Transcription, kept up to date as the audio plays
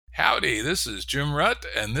Howdy, this is Jim Rutt,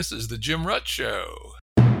 and this is The Jim Rutt Show.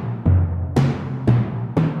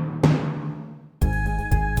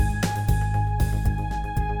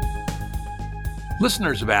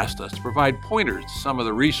 Listeners have asked us to provide pointers to some of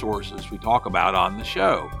the resources we talk about on the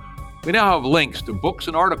show. We now have links to books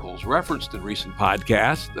and articles referenced in recent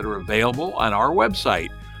podcasts that are available on our website.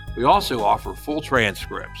 We also offer full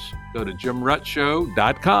transcripts. Go to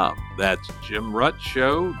jimruttshow.com. That's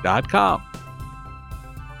jimruttshow.com.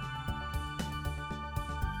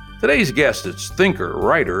 Today's guest is thinker,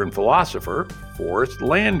 writer, and philosopher Forrest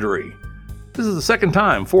Landry. This is the second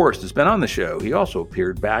time Forrest has been on the show. He also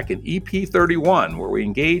appeared back in EP31, where we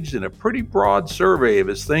engaged in a pretty broad survey of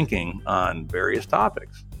his thinking on various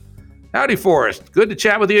topics. Howdy, Forrest. Good to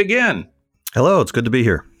chat with you again. Hello, it's good to be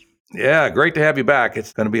here. Yeah, great to have you back.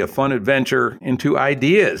 It's going to be a fun adventure into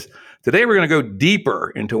ideas. Today, we're going to go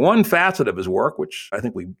deeper into one facet of his work, which I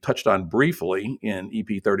think we touched on briefly in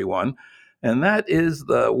EP31, and that is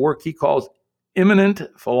the work he calls Immanent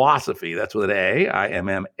Philosophy. That's with an A,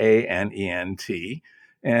 I-M-M-A-N-E-N-T.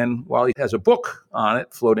 And while he has a book on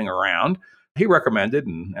it floating around, he recommended,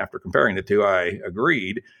 and after comparing the two, I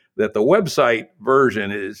agreed, that the website version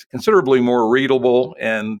is considerably more readable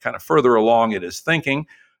and kind of further along in his thinking.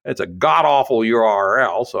 It's a god-awful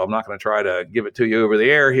URL, so I'm not going to try to give it to you over the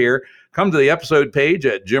air here. Come to the episode page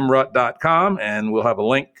at jimrutt.com, and we'll have a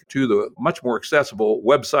link to the much more accessible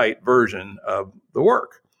website version of the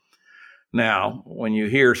work. Now, when you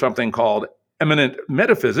hear something called Immanent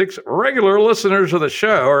Metaphysics, regular listeners of the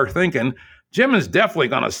show are thinking, Jim is definitely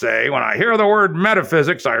going to say, when I hear the word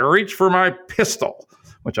metaphysics, I reach for my pistol,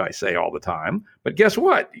 which I say all the time. But guess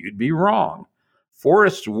what? You'd be wrong.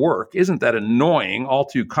 Forrest's work isn't that annoying, all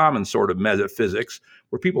too common sort of metaphysics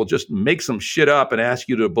where people just make some shit up and ask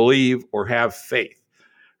you to believe or have faith.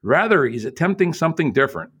 Rather, he's attempting something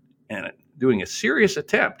different and doing a serious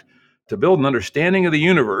attempt to build an understanding of the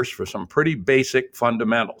universe for some pretty basic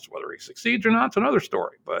fundamentals. Whether he succeeds or not is another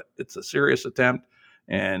story, but it's a serious attempt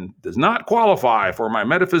and does not qualify for my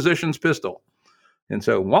metaphysician's pistol. And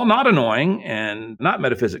so, while not annoying and not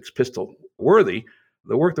metaphysics pistol worthy,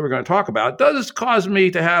 the work that we're going to talk about does cause me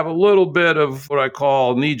to have a little bit of what I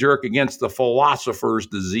call knee-jerk against the philosopher's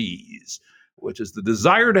disease, which is the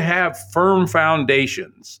desire to have firm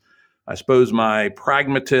foundations. I suppose my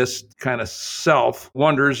pragmatist kind of self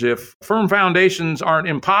wonders if firm foundations aren't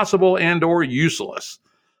impossible and or useless,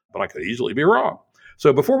 but I could easily be wrong.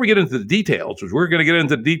 So before we get into the details, which we're going to get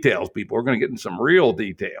into details, people, we're going to get into some real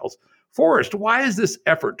details. Forrest, why is this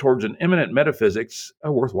effort towards an immanent metaphysics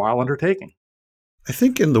a worthwhile undertaking? I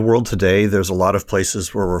think in the world today, there's a lot of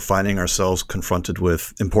places where we're finding ourselves confronted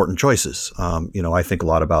with important choices. I think a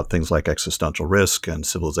lot about things like existential risk and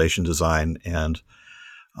civilization design, and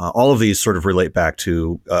all of these sort of relate back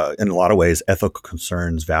to, in a lot of ways, ethical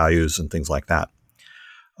concerns, values, and things like that.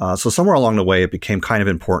 So somewhere along the way, it became kind of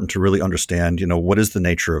important to really understand, what is the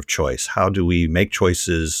nature of choice? How do we make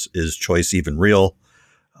choices? Is choice even real?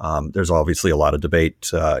 There's obviously a lot of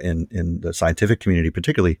debate in the scientific community,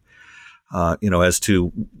 particularly, as to,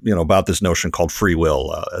 about this notion called free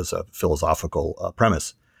will as a philosophical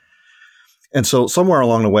premise. And so somewhere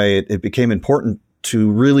along the way, it became important to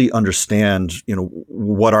really understand,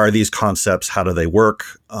 what are these concepts? How do they work?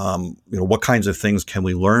 What kinds of things can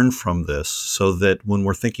we learn from this so that when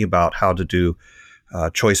we're thinking about how to do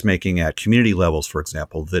choice making at community levels, for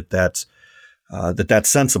example, that's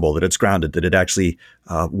sensible, that it's grounded, that it actually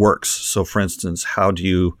works. So for instance, how do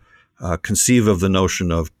you conceive of the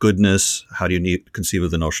notion of goodness? How do you conceive of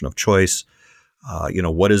the notion of choice?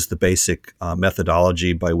 What is the basic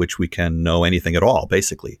methodology by which we can know anything at all,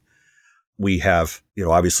 basically? We have,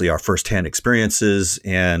 obviously our firsthand experiences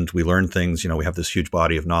and we learn things, we have this huge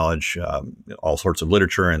body of knowledge, all sorts of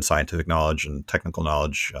literature and scientific knowledge and technical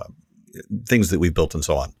knowledge, things that we've built and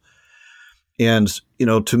so on. And,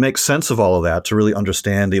 to make sense of all of that, to really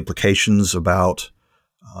understand the implications about,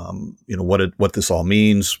 what this all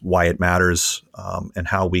means, why it matters, and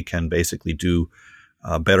how we can basically do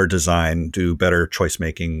better design, do better choice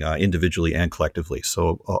making individually and collectively.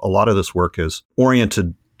 So a lot of this work is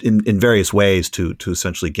oriented in various ways to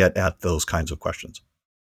essentially get at those kinds of questions.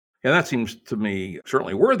 Yeah, that seems to me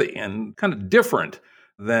certainly worthy and kind of different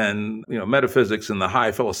than, metaphysics in the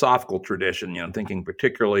high philosophical tradition, thinking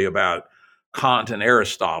particularly about Kant and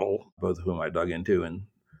Aristotle, both of whom I dug into in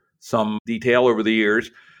some detail over the years.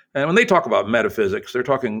 And when they talk about metaphysics, they're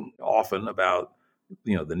talking often about,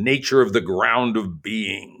 the nature of the ground of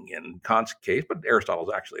being in Kant's case, but Aristotle's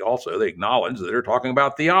actually also, they acknowledge that they're talking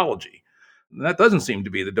about theology. And that doesn't seem to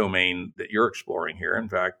be the domain that you're exploring here. In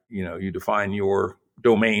fact, you define your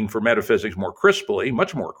domain for metaphysics more crisply,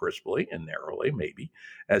 much more crisply and narrowly, maybe,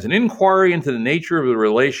 as an inquiry into the nature of the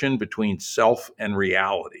relation between self and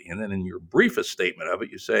reality. And then in your briefest statement of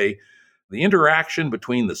it, you say, the interaction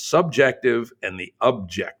between the subjective and the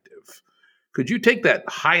objective. Could you take that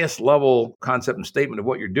highest level concept and statement of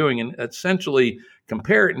what you're doing and essentially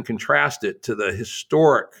compare it and contrast it to the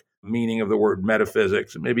historic meaning of the word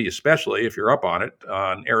metaphysics, and maybe especially, if you're up on it,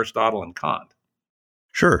 on Aristotle and Kant?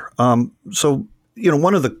 Sure. So,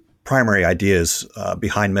 one of the primary ideas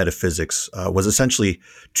behind metaphysics was essentially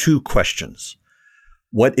two questions.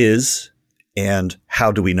 What is and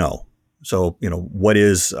how do we know? So, what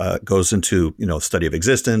is goes into, study of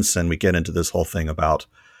existence, and we get into this whole thing about,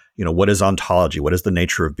 what is ontology? What is the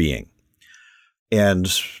nature of being?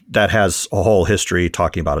 And that has a whole history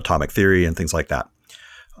talking about atomic theory and things like that.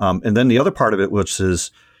 And then the other part of it, which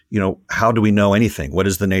is, how do we know anything? What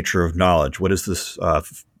is the nature of knowledge? What is this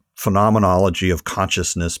phenomenology of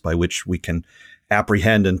consciousness by which we can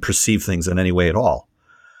apprehend and perceive things in any way at all?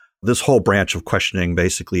 This whole branch of questioning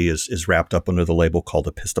basically is wrapped up under the label called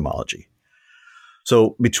epistemology.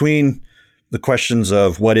 So between the questions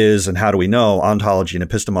of what is and how do we know, ontology and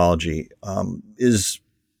epistemology is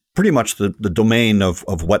pretty much the domain of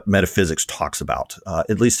what metaphysics talks about,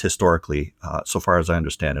 at least historically, so far as I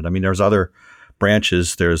understand it. I mean, there's other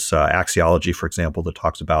branches. There's axiology, for example, that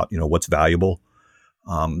talks about, what's valuable.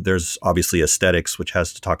 There's obviously aesthetics, which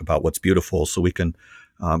has to talk about what's beautiful. So we can,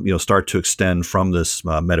 start to extend from this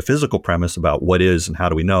metaphysical premise about what is and how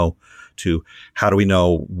do we know to how do we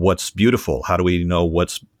know what's beautiful? How do we know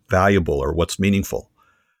what's valuable or what's meaningful?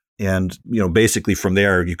 And, basically from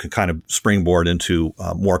there, you can kind of springboard into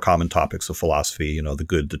more common topics of philosophy, the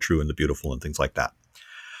good, the true, and the beautiful, and things like that.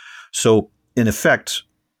 So in effect,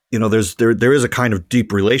 there is a kind of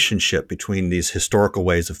deep relationship between these historical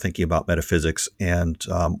ways of thinking about metaphysics and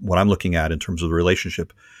what I'm looking at in terms of the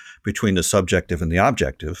relationship between the subjective and the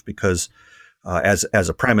objective, because as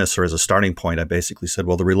a premise or as a starting point, I basically said,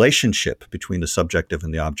 well, the relationship between the subjective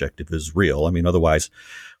and the objective is real. I mean, otherwise,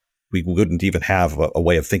 we wouldn't even have a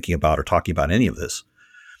way of thinking about or talking about any of this.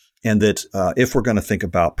 And that if we're going to think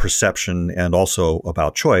about perception and also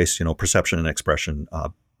about choice, perception and expression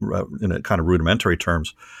in a kind of rudimentary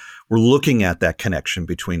terms, we're looking at that connection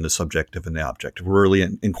between the subjective and the objective. We're really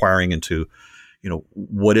inquiring into,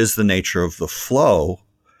 what is the nature of the flow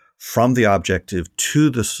from the objective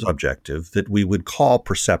to the subjective that we would call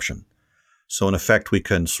perception. So in effect, we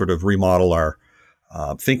can sort of remodel our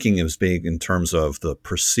thinking as being in terms of the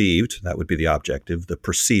perceived, that would be the objective, the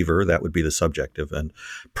perceiver, that would be the subjective, and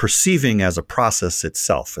perceiving as a process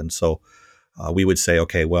itself. And so we would say,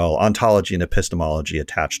 okay, well, ontology and epistemology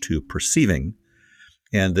attach to perceiving,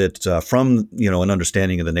 and that from, an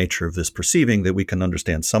understanding of the nature of this perceiving, that we can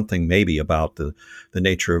understand something maybe about the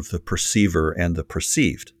nature of the perceiver and the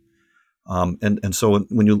perceived. And so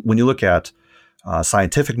when you look at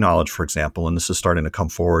scientific knowledge, for example, and this is starting to come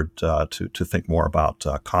forward to think more about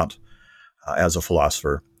Kant as a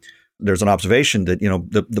philosopher, there's an observation that,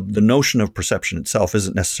 the notion of perception itself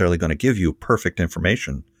isn't necessarily going to give you perfect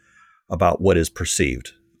information about what is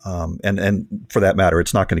perceived. And for that matter,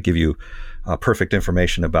 it's not going to give you perfect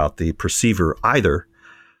information about the perceiver either.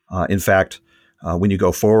 In fact, when you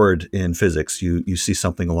go forward in physics, you see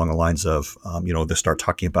something along the lines of, they start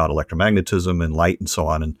talking about electromagnetism and light and so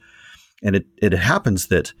on. And it happens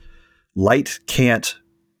that light can't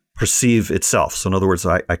perceive itself. So in other words,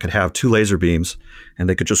 I could have two laser beams and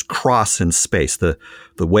they could just cross in space. The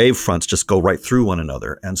wave fronts just go right through one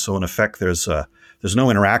another. And so in effect, there's no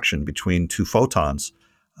interaction between two photons.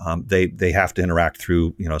 They have to interact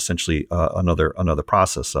through, essentially another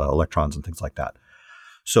process, electrons and things like that.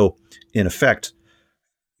 So in effect,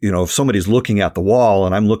 if somebody's looking at the wall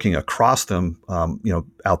and I'm looking across them,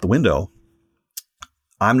 out the window,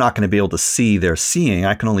 I'm not going to be able to see their seeing.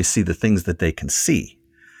 I can only see the things that they can see.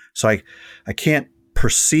 So I can't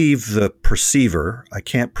perceive the perceiver. I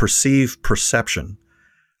can't perceive perception.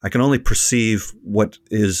 I can only perceive what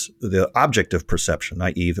is the object of perception,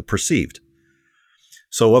 i.e. the perceived.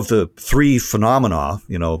 So of the three phenomena,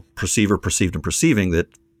 perceiver, perceived, and perceiving, that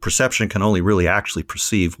perception can only really actually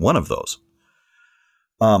perceive one of those.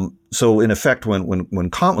 So in effect, when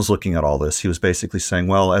Kant was looking at all this, he was basically saying,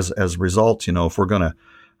 well, as a result, if we're going to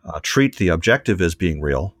treat the objective as being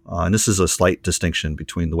real, and this is a slight distinction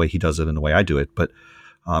between the way he does it and the way I do it, but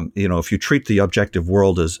if you treat the objective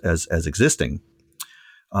world as existing,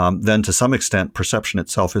 then to some extent, perception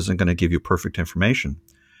itself isn't going to give you perfect information.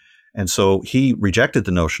 And so he rejected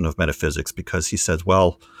the notion of metaphysics because he says,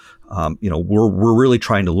 well, we're really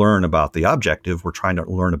trying to learn about the objective. We're trying to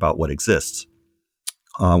learn about what exists.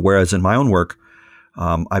 Whereas in my own work,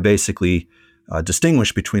 I basically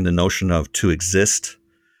distinguish between the notion of to exist,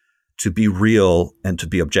 to be real, and to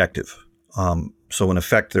be objective. So in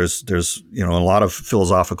effect, there's in a lot of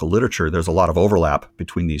philosophical literature, there's a lot of overlap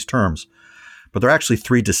between these terms. But there are actually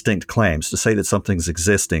three distinct claims. To say that something's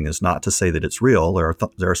existing is not to say that it's real.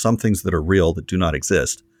 There are some things that are real that do not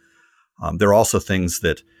exist. There are also things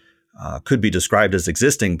that could be described as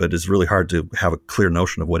existing, but it's really hard to have a clear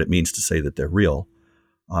notion of what it means to say that they're real.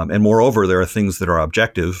 And moreover, there are things that are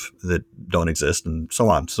objective that don't exist, and so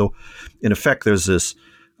on. So, in effect, there's this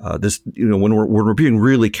when we're being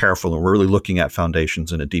really careful and we're really looking at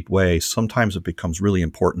foundations in a deep way, sometimes it becomes really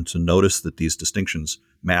important to notice that these distinctions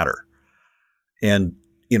matter. And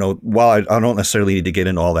while I don't necessarily need to get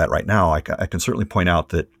into all that right now, I can certainly point out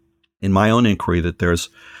that in my own inquiry that there's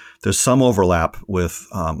some overlap with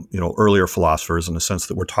earlier philosophers in the sense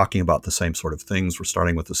that we're talking about the same sort of things. We're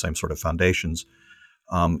starting with the same sort of foundations.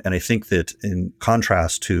 And I think that in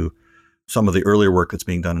contrast to some of the earlier work that's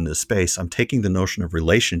being done in this space, I'm taking the notion of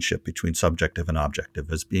relationship between subjective and objective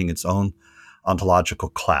as being its own ontological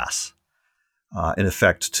class. In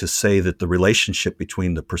effect, to say that the relationship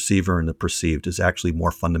between the perceiver and the perceived is actually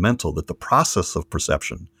more fundamental, that the process of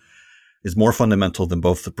perception is more fundamental than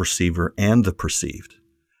both the perceiver and the perceived.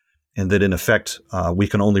 And that in effect, we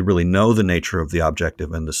can only really know the nature of the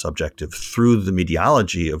objective and the subjective through the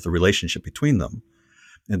mediology of the relationship between them.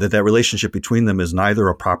 And that relationship between them is neither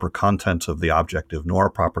a proper content of the objective nor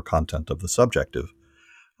a proper content of the subjective,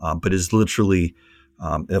 but is literally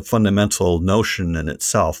a fundamental notion in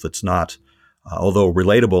itself that's not, although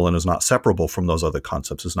relatable and is not separable from those other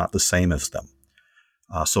concepts, is not the same as them.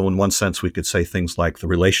 So in one sense, we could say things like the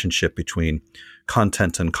relationship between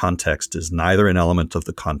content and context is neither an element of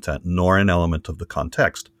the content nor an element of the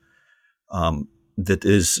context. That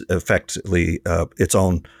is effectively its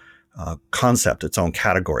own concept, its own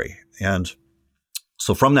category. And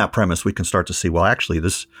so from that premise, we can start to see, well, actually,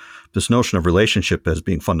 this notion of relationship as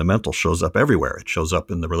being fundamental shows up everywhere. It shows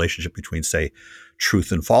up in the relationship between, say,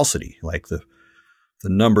 truth and falsity, like the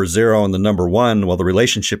number 0 and the number 1. Well, the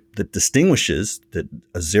relationship that distinguishes that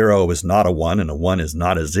a 0 is not a 1 and a 1 is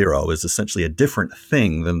not a 0 is essentially a different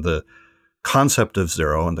thing than the concept of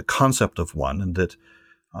 0 and the concept of 1, and that,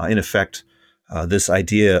 in effect, this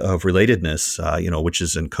idea of relatedness, which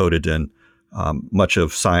is encoded in much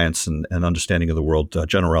of science and understanding of the world.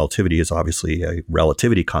 General relativity is obviously a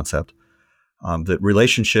relativity concept. That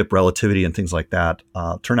relationship, relativity, and things like that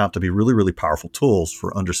turn out to be really, really powerful tools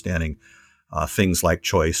for understanding things like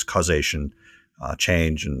choice, causation,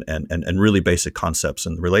 change, and really basic concepts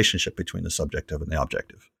in the relationship between the subjective and the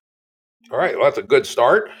objective. All right, well, that's a good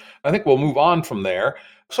start. I think we'll move on from there.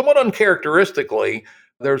 Somewhat uncharacteristically,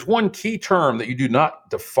 there's one key term that you do not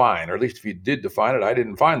define, or at least if you did define it, I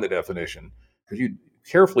didn't find the definition, because you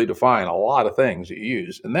carefully define a lot of things that you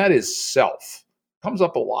use, and that is self. It comes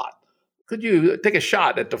up a lot. Could you take a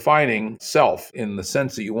shot at defining self in the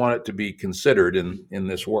sense that you want it to be considered in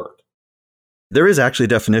this work? There is actually a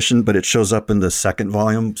definition, but it shows up in the second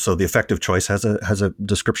volume. So the effective choice has a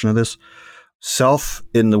description of this. Self,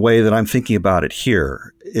 in the way that I'm thinking about it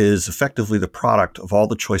here, is effectively the product of all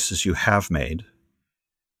the choices you have made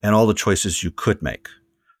and all the choices you could make.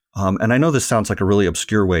 And I know this sounds like a really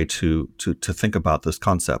obscure way to think about this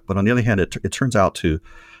concept, but on the other hand, it turns out to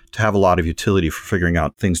have a lot of utility for figuring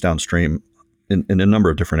out things downstream in a number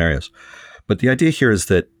of different areas. But the idea here is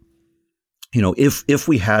that, if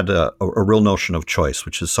we had a real notion of choice,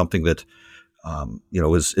 which is something that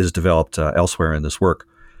is developed elsewhere in this work,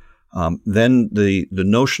 then the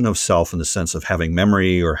notion of self in the sense of having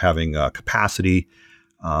memory or having capacity,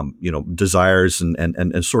 desires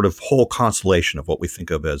and sort of whole constellation of what we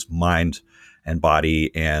think of as mind and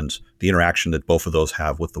body and the interaction that both of those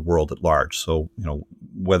have with the world at large. So,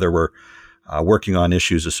 whether we're working on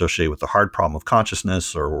issues associated with the hard problem of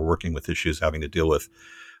consciousness, or we're working with issues having to deal with,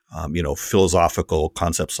 philosophical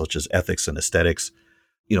concepts such as ethics and aesthetics,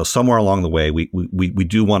 somewhere along the way, we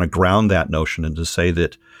do want to ground that notion and to say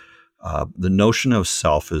that the notion of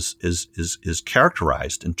self is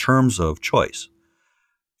characterized in terms of choice.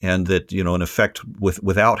 And that, in effect,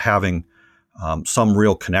 without having some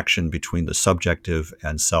real connection between the subjective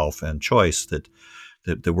and self and choice, that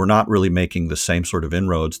we're not really making the same sort of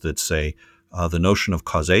inroads that, say, the notion of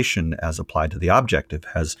causation as applied to the objective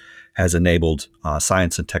has enabled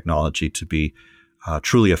science and technology to be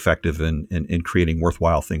truly effective in creating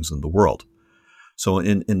worthwhile things in the world. So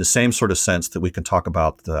in the same sort of sense that we can talk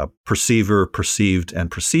about the perceiver, perceived, and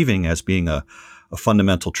perceiving as being a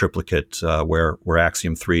fundamental triplicate where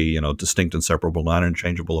axiom 3, distinct, inseparable,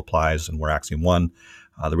 non-interchangeable applies, and where axiom 1,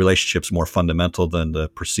 the relationship's more fundamental than the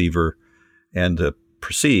perceiver and the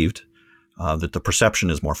perceived, that the perception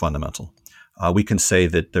is more fundamental. we can say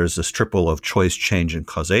that there's this triple of choice, change, and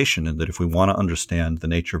causation, and that if we want to understand the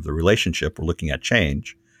nature of the relationship, we're looking at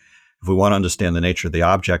change. If we want to understand the nature of the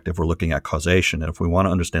objective, we're looking at causation. And if we want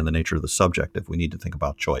to understand the nature of the subjective, we need to think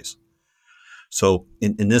about choice. So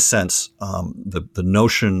in this sense, the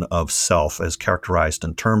notion of self as characterized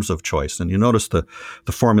in terms of choice, and you notice the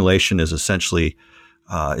formulation is essentially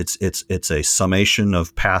it's a summation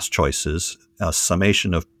of past choices, a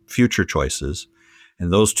summation of future choices,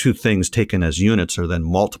 and those two things taken as units are then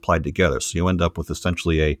multiplied together. So you end up with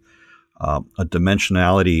essentially a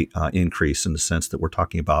dimensionality increase in the sense that we're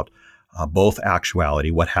talking about both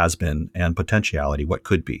actuality, what has been, and potentiality, what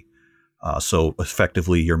could be. So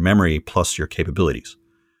effectively your memory plus your capabilities.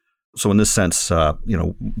 So in this sense,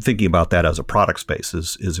 thinking about that as a product space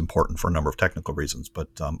is important for a number of technical reasons. But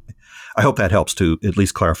I hope that helps to at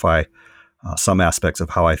least clarify some aspects of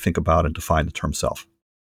how I think about and define the term self.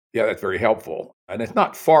 Yeah, that's very helpful. And it's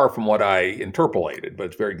not far from what I interpolated, but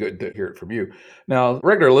it's very good to hear it from you. Now,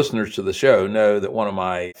 regular listeners to the show know that one of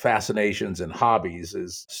my fascinations and hobbies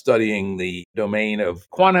is studying the domain of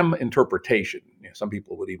quantum interpretation. Some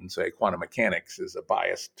people would even say quantum mechanics is a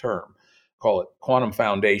biased term. Call it quantum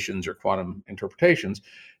foundations or quantum interpretations.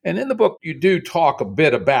 And in the book, you do talk a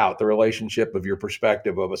bit about the relationship of your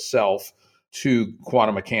perspective of a self to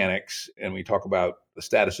quantum mechanics. And we talk about the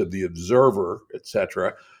status of the observer, et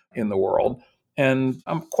cetera, in the world. And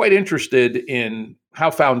I'm quite interested in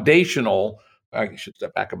how foundational, I should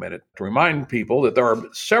step back a minute to remind people that there are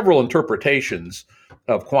several interpretations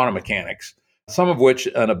of quantum mechanics, some of which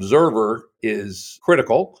an observer is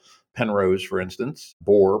critical. Penrose, for instance,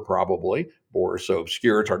 Bohr probably. Bohr is so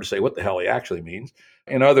obscure, it's hard to say what the hell he actually means.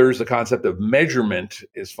 In others, the concept of measurement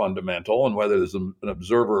is fundamental, and whether there's an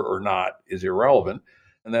observer or not is irrelevant.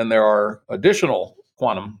 And then there are additional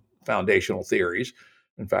quantum foundational theories,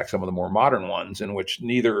 in fact, some of the more modern ones, in which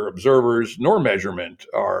neither observers nor measurement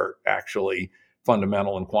are actually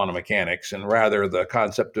fundamental in quantum mechanics, and rather the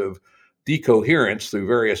concept of decoherence through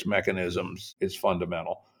various mechanisms is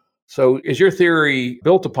fundamental. So is your theory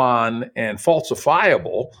built upon and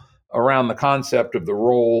falsifiable around the concept of the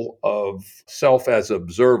role of self as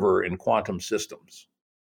observer in quantum systems?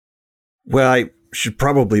 Well, I should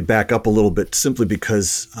probably back up a little bit simply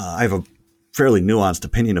because I have a fairly nuanced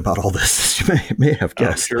opinion about all this, as you may have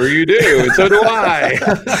guessed. I'm sure you do, and so do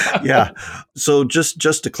I. Yeah. So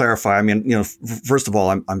just to clarify, I mean, first of all,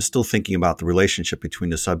 I'm still thinking about the relationship between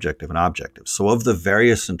the subjective and objective. So of the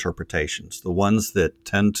various interpretations, the ones that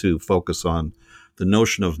tend to focus on the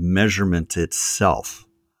notion of measurement itself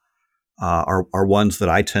are ones that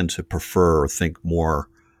I tend to prefer or think more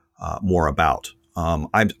about.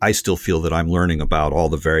 I still feel that I'm learning about all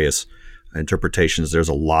the various interpretations. There's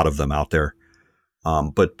a lot of them out there.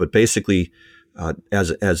 But basically,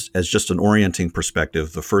 as just an orienting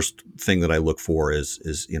perspective, the first thing that I look for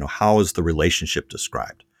is how is the relationship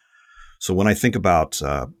described? So when I think about,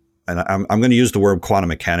 and I'm going to use the word quantum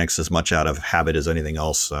mechanics as much out of habit as anything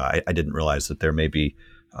else. I didn't realize that there may be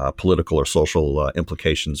political or social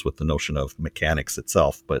implications with the notion of mechanics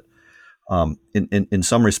itself. But in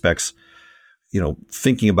some respects,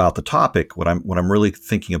 thinking about the topic, what I'm really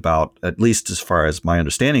thinking about, at least as far as my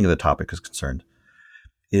understanding of the topic is concerned,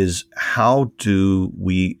 is how do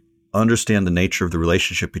we understand the nature of the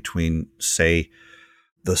relationship between, say,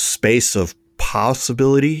 the space of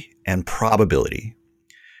possibility and probability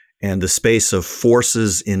and the space of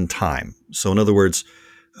forces in time. So in other words,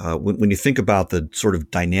 when you think about the sort of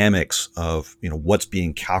dynamics of what's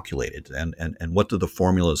being calculated and what do the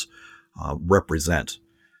formulas represent,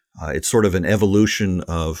 it's sort of an evolution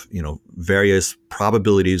of various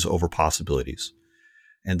probabilities over possibilities.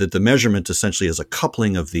 And that the measurement essentially is a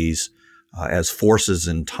coupling of these as forces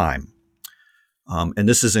in time. And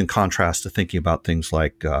this is in contrast to thinking about things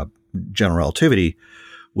like general relativity,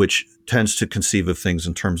 which tends to conceive of things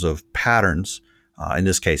in terms of patterns, in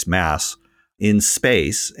this case mass, in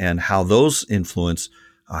space, and how those influence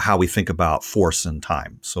how we think about force and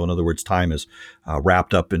time. So in other words, time is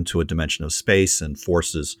wrapped up into a dimension of space, and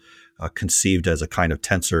force is conceived as a kind of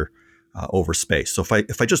tensor over space. So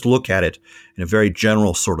if I just look at it in a very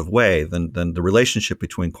general sort of way, then the relationship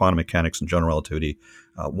between quantum mechanics and general relativity,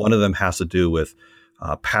 one of them has to do with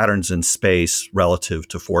patterns in space relative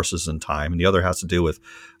to forces in time, and the other has to do with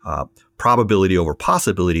probability over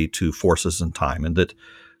possibility to forces in time. And that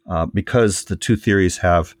because the two theories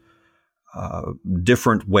have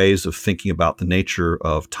different ways of thinking about the nature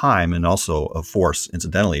of time and also of force,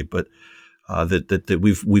 incidentally, but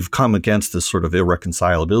that we've come against this sort of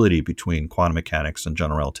irreconcilability between quantum mechanics and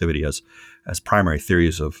general relativity as primary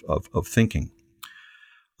theories of thinking.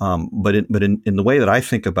 But in the way that I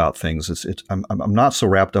think about things, I'm not so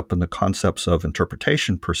wrapped up in the concepts of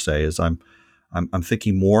interpretation per se, as I'm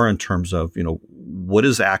thinking more in terms of, what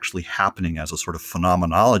is actually happening as a sort of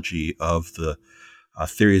phenomenology of the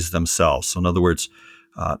theories themselves. So in other words,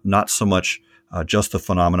 not so much just the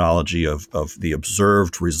phenomenology of the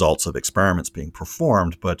observed results of experiments being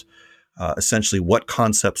performed, but essentially what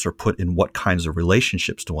concepts are put in what kinds of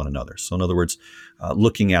relationships to one another. So in other words,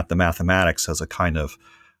 looking at the mathematics as a kind of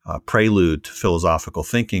prelude to philosophical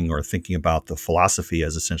thinking, or thinking about the philosophy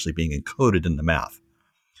as essentially being encoded in the math.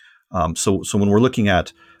 So when we're looking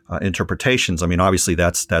at interpretations, I mean, obviously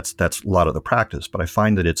that's a lot of the practice, but I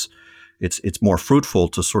find that it's more fruitful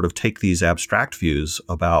to sort of take these abstract views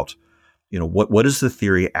about, what is the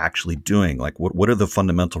theory actually doing? Like what are the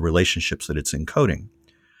fundamental relationships that it's encoding?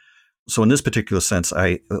 So in this particular sense,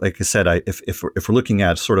 if we're looking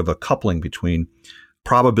at sort of a coupling between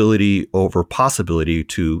probability over possibility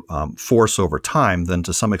to force over time, then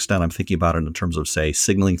to some extent I'm thinking about it in terms of, say,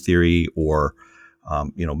 signaling theory, or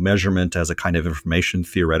measurement as a kind of information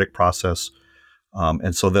theoretic process.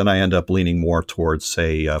 And so then I end up leaning more towards,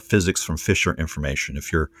 say, physics from Fisher information,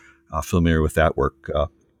 if you're familiar with that work.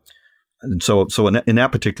 And so in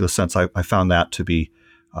that particular sense, I found that to be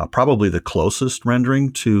probably the closest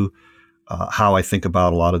rendering to how I think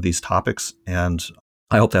about a lot of these topics. And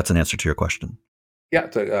I hope that's an answer to your question. Yeah,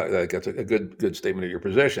 that's a good statement of your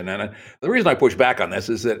position. And the reason I push back on this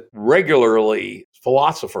is that regularly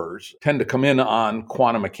philosophers tend to come in on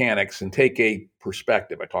quantum mechanics and take a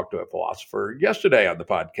perspective. I talked to a philosopher yesterday on the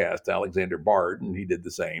podcast, Alexander Bard, and he did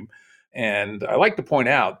the same. And I like to point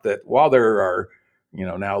out that while there are,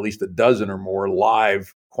 now at least a dozen or more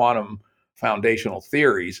live quantum foundational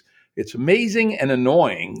theories, it's amazing and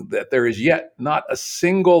annoying that there is yet not a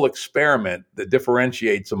single experiment that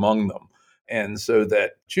differentiates among them. And so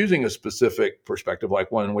that choosing a specific perspective,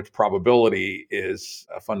 like one in which probability is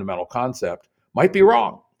a fundamental concept, might be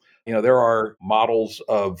wrong. There are models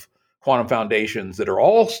of quantum foundations that are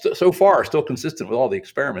all so far still consistent with all the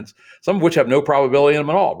experiments, some of which have no probability in them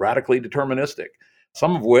at all, radically deterministic,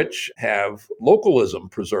 some of which have localism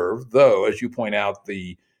preserved, though, as you point out,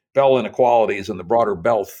 the Bell inequalities and the broader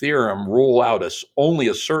Bell theorem rule out only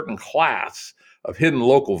a certain class of hidden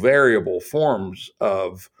local variable forms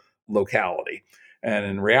of locality. And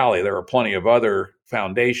in reality, there are plenty of other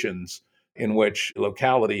foundations in which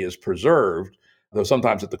locality is preserved, though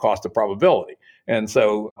sometimes at the cost of probability. And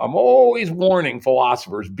so I'm always warning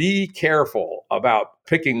philosophers, be careful about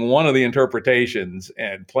picking one of the interpretations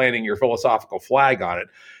and planting your philosophical flag on it,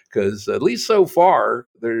 because at least so far,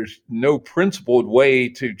 there's no principled way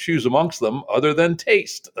to choose amongst them other than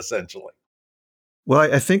taste, essentially. Well,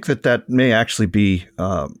 I think that may actually be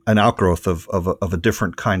an outgrowth of a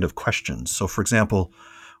different kind of question. So, for example,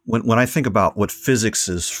 when I think about what physics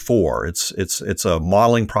is for, it's a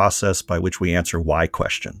modeling process by which we answer why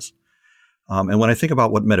questions. And when I think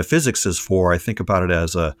about what metaphysics is for, I think about it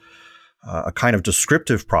as a kind of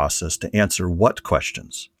descriptive process to answer what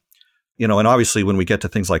questions. And obviously when we get to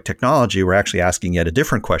things like technology, we're actually asking yet a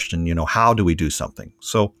different question, how do we do something?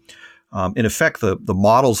 So in effect, the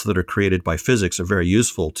models that are created by physics are very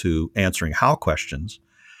useful to answering how questions.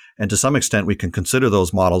 And to some extent, we can consider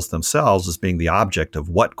those models themselves as being the object of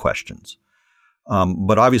what questions.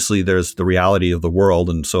 But obviously, there's the reality of the world.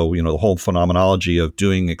 And so, the whole phenomenology of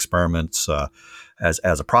doing experiments as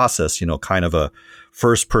a process, kind of a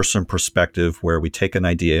first-person perspective where we take an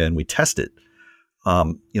idea and we test it.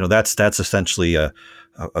 That's essentially a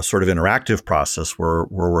sort of interactive process where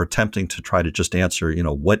we're attempting to try to just answer,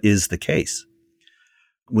 what is the case?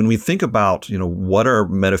 When we think about, what are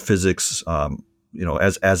metaphysics,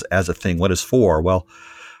 as a thing, what is for? Well,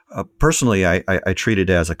 personally, I treat it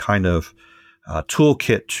as a kind of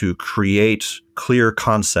toolkit to create clear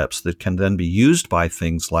concepts that can then be used by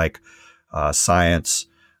things like science,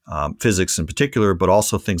 physics in particular, but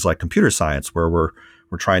also things like computer science, where we're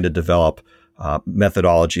trying to develop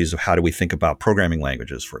methodologies of how do we think about programming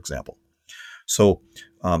languages, for example. So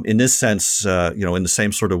in this sense, in the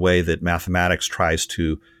same sort of way that mathematics tries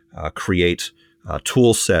to create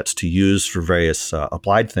tool sets to use for various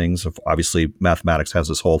applied things, obviously mathematics has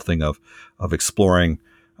this whole thing of exploring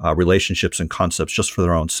relationships and concepts just for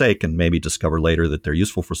their own sake and maybe discover later that they're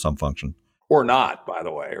useful for some function. Or not, by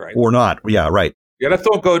the way, right? Or not. Yeah, right. Yeah, let's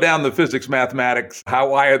don't go down the physics, mathematics,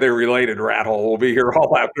 why are they related rat hole. We'll be here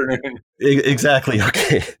all afternoon. Exactly.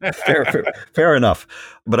 Okay. Fair enough.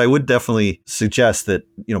 But I would definitely suggest that,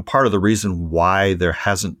 part of the reason why there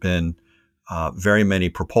hasn't been very many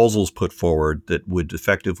proposals put forward that would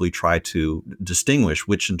effectively try to distinguish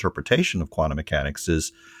which interpretation of quantum mechanics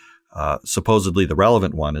is supposedly the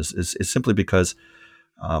relevant one is simply because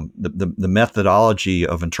The methodology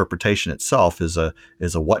of interpretation itself is a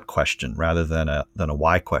what question rather than a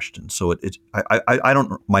why question. So I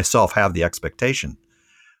don't myself have the expectation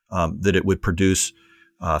that it would produce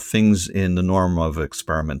things in the norm of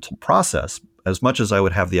experimental process as much as I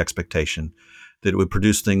would have the expectation that it would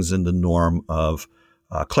produce things in the norm of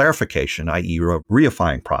clarification, i.e. a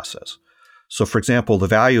reifying process. So, for example, the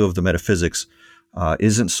value of the metaphysics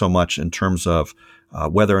isn't so much in terms of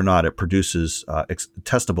whether or not it produces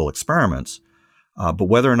testable experiments, but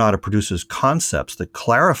whether or not it produces concepts that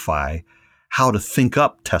clarify how to think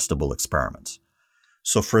up testable experiments.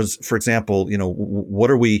 So, for example, what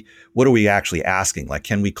are we actually asking? Like,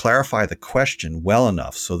 can we clarify the question well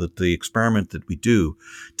enough so that the experiment that we do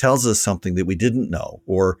tells us something that we didn't know?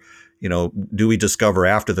 Or, do we discover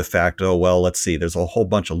after the fact, oh, well, let's see, there's a whole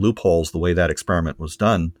bunch of loopholes the way that experiment was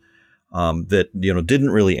done that, didn't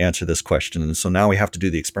really answer this question. And so now we have to do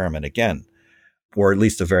the experiment again, or at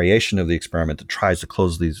least a variation of the experiment that tries to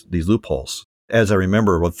close these loopholes. As I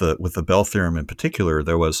remember with the Bell theorem in particular,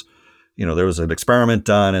 there was an experiment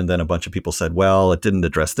done, and then a bunch of people said, well, it didn't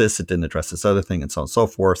address this, it didn't address this other thing, and so on and so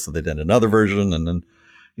forth. So they did another version. And then,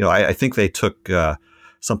 I think they took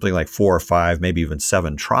something like 4 or 5, maybe even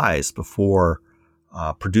 7 tries before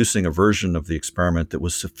producing a version of the experiment that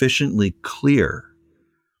was sufficiently clear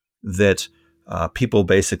that people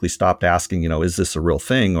basically stopped asking, is this a real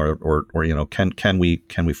thing, or can we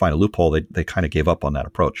find a loophole? They kind of gave up on that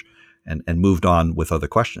approach and moved on with other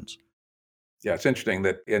questions. Yeah, it's interesting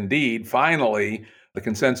that indeed, finally, the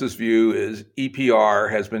consensus view is EPR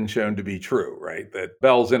has been shown to be true, right? That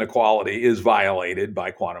Bell's inequality is violated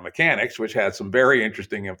by quantum mechanics, which has some very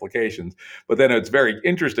interesting implications. But then it's very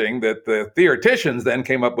interesting that the theoreticians then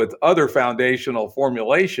came up with other foundational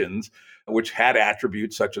formulations which had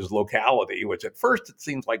attributes such as locality, which at first it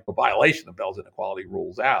seems like the violation of Bell's inequality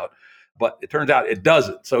rules out. But it turns out it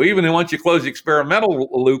doesn't. So even once you close the experimental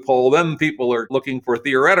loophole, then people are looking for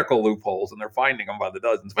theoretical loopholes, and they're finding them by the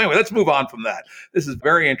dozens. But anyway, let's move on from that. This is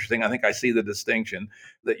very interesting. I think I see the distinction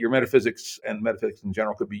that your metaphysics and metaphysics in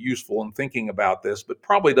general could be useful in thinking about this, but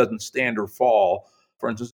probably doesn't stand or fall. For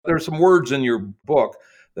instance, there are some words in your book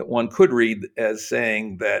that one could read as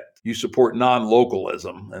saying that you support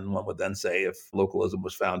non-localism. And one would then say if localism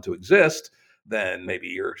was found to exist, then maybe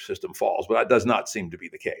your system falls. But that does not seem to be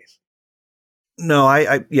the case. No,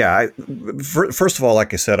 first of all,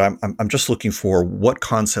 like I said, I'm just looking for what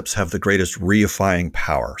concepts have the greatest reifying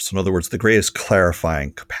power. So in other words, the greatest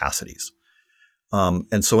clarifying capacities.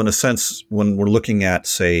 And so in a sense, when we're looking at,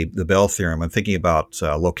 say, the Bell theorem, I'm thinking about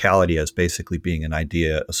locality as basically being an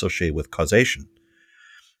idea associated with causation.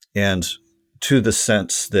 And to the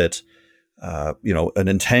sense that, an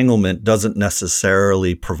entanglement doesn't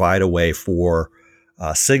necessarily provide a way for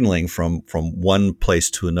signaling from one place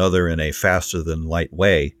to another in a faster than light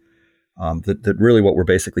way. That really what we're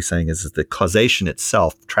basically saying is that causation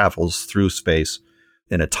itself travels through space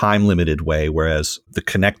in a time-limited way, whereas the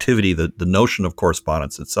connectivity, the notion of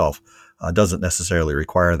correspondence itself doesn't necessarily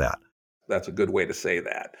require that. That's a good way to say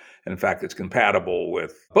that. And in fact, it's compatible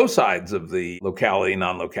with both sides of the locality,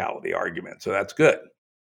 non-locality argument. So that's good.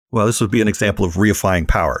 Well, this would be an example of reifying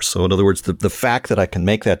power. So in other words, the fact that I can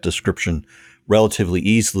make that description relatively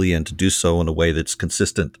easily and to do so in a way that's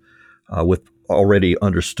consistent with already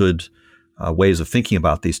understood ways of thinking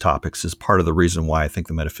about these topics is part of the reason why I think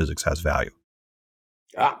the metaphysics has value.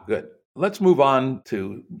 Good. Let's move on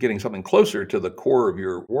to getting something closer to the core of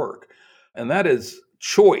your work. And that is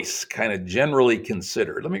choice, kind of generally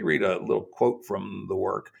considered. Let me read a little quote from the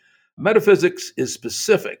work. Metaphysics is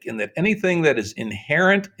specific in that anything that is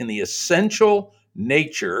inherent in the essential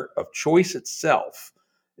nature of choice itself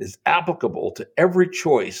is applicable to every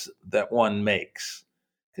choice that one makes.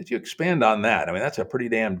 Could you expand on that? I mean, that's a pretty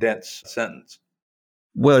damn dense sentence.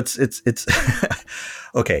 Well, it's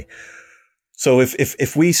okay. So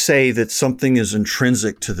if we say that something is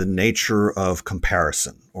intrinsic to the nature of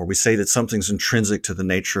comparison, or we say that something's intrinsic to the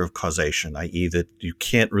nature of causation, i.e. that you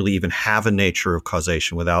can't really even have a nature of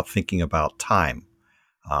causation without thinking about time,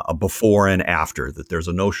 a before and after, that there's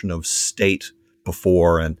a notion of state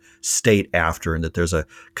before and state after, and that there's a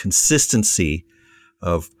consistency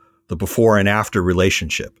of the before and after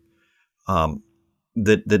relationship.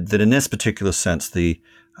 That in this particular sense, the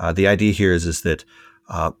idea here is that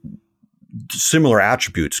similar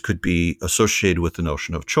attributes could be associated with the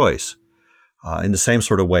notion of choice. In the same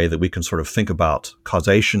sort of way that we can sort of think about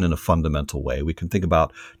causation in a fundamental way, we can think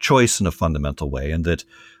about choice in a fundamental way, and that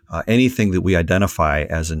anything that we identify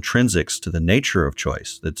as intrinsics to the nature of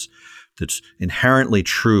choice, that's inherently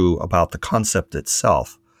true about the concept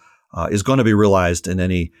itself, is going to be realized in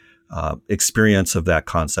any experience of that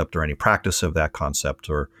concept or any practice of that concept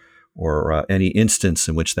or any instance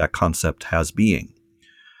in which that concept has being.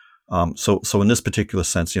 So in this particular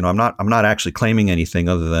sense, I'm not actually claiming anything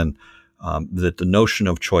other than that the notion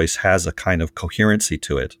of choice has a kind of coherency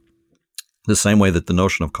to it, the same way that the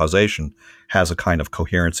notion of causation has a kind of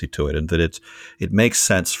coherency to it, and that it makes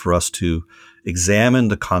sense for us to examine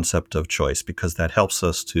the concept of choice because that helps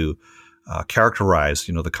us to characterize,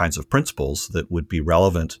 the kinds of principles that would be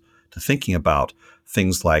relevant to thinking about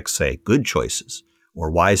things like, say, good choices or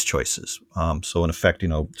wise choices. So in effect,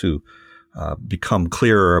 to become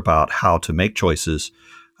clearer about how to make choices,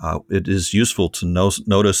 it is useful to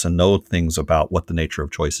notice and know things about what the nature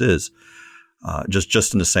of choice is.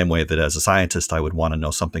 Just in the same way that as a scientist, I would want to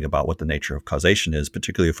know something about what the nature of causation is,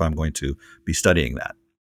 particularly if I'm going to be studying that.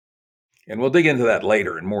 And we'll dig into that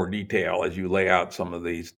later in more detail as you lay out some of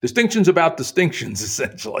these distinctions about distinctions,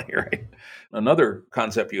 essentially, right? Another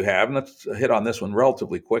concept you have, and let's hit on this one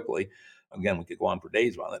relatively quickly. Again, we could go on for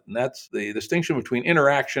days on it, and that's the distinction between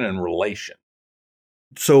interaction and relation.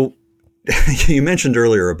 So you mentioned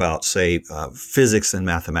earlier about, say, physics and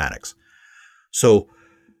mathematics. So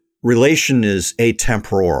relation is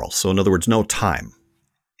atemporal, so in other words, no time.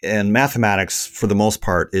 And mathematics, for the most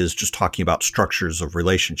part, is just talking about structures of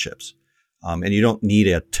relationships. And you don't need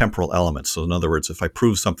a temporal element. So in other words, if I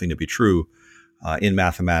prove something to be true in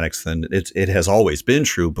mathematics, then it has always been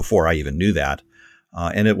true before I even knew that.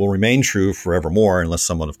 And it will remain true forevermore unless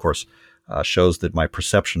someone, of course, shows that my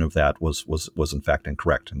perception of that was in fact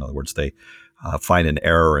incorrect. In other words, they find an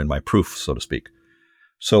error in my proof, so to speak.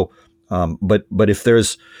 So, but if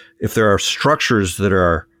there are structures that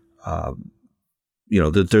are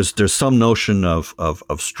there's some notion of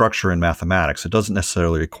structure in mathematics. It doesn't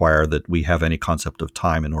necessarily require that we have any concept of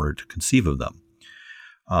time in order to conceive of them.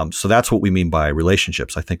 So that's what we mean by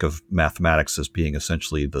relationships. I think of mathematics as being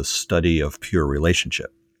essentially the study of pure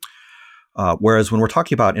relationship. Whereas when we're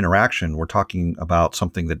talking about interaction, we're talking about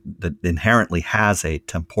something that inherently has a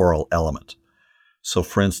temporal element. So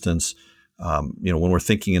for instance, when we're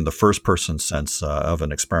thinking in the first person sense of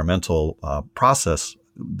an experimental process,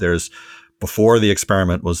 there's before the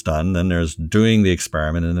experiment was done, then there's doing the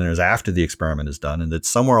experiment, and then there's after the experiment is done. And that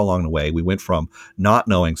somewhere along the way, we went from not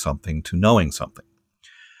knowing something to knowing something.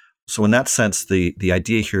 So in that sense, the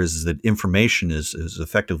idea here is that information is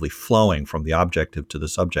effectively flowing from the objective to the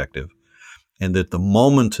subjective, and that the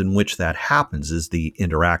moment in which that happens is the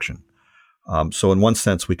interaction. So in one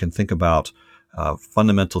sense, we can think about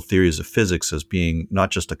fundamental theories of physics as being not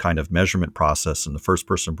just a kind of measurement process in the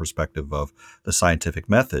first-person perspective of the scientific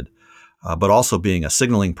method, but also being a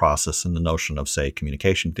signaling process in the notion of, say,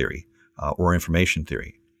 communication theory or information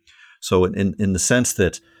theory. So in the sense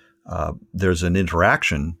that there's an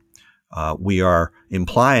interaction, we are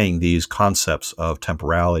implying these concepts of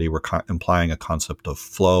temporality. We're implying a concept of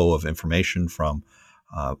flow of information from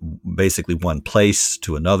basically one place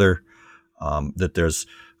to another, that there's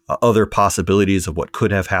other possibilities of what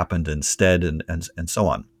could have happened instead, and so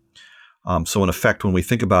on. So in effect, when we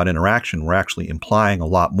think about interaction, we're actually implying a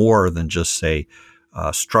lot more than just, say,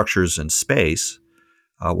 structures in space.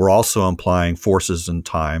 We're also implying forces in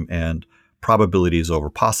time and probabilities over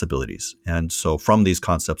possibilities. And so from these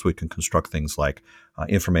concepts, we can construct things like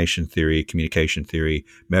information theory, communication theory,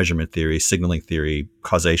 measurement theory, signaling theory,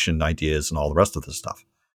 causation ideas, and all the rest of this stuff.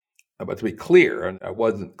 But to be clear, and I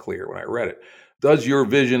wasn't clear when I read it, does your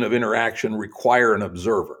vision of interaction require an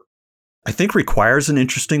observer? I think requires an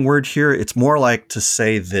interesting word here. It's more like to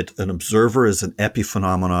say that an observer is an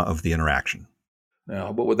epiphenomena of the interaction.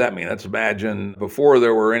 Now, what would that mean? Let's imagine before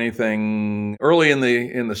there were anything early in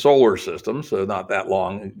the solar system, so not that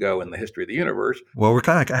long ago in the history of the universe. Well, we're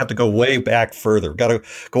kind of have to go way back further. We've got to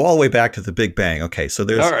go all the way back to the Big Bang. Okay, so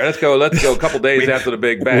there's all right. Let's go a couple days after the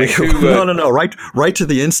Big Bang. No, right to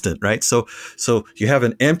the instant, right? So you have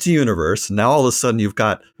an empty universe. And now all of a sudden you've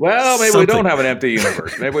got maybe we don't have an empty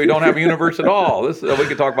universe. Maybe we don't have a universe at all. We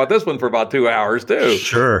could talk about this one for about 2 hours too.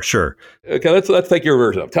 Sure. Okay, let's take your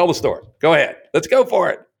version of. Tell the story. Go ahead. Let's go for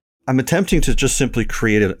it. I'm attempting to just simply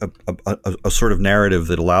create a sort of narrative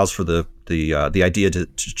that allows for the idea to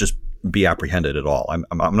just be apprehended at all.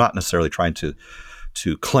 I'm not necessarily trying to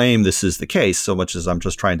claim this is the case so much as I'm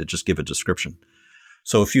just trying to just give a description.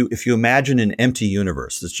 So if you imagine an empty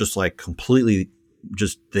universe that's just like completely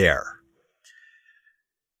just there,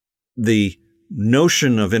 the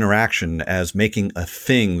notion of interaction as making a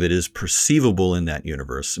thing that is perceivable in that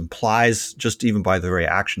universe implies, just even by the very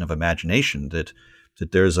action of imagination, that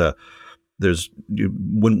as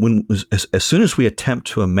soon as we attempt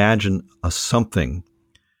to imagine a something,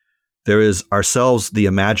 there is ourselves the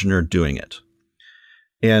imaginer doing it.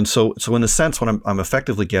 And so in a sense, what I'm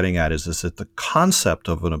effectively getting at is that the concept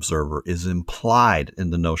of an observer is implied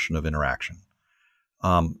in the notion of interaction.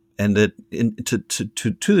 And that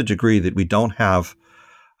to the degree that we don't have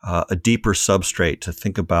a deeper substrate to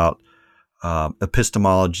think about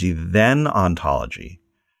epistemology than ontology,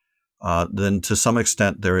 then to some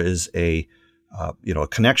extent there is a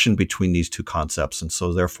connection between these two concepts. And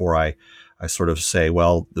so therefore I sort of say,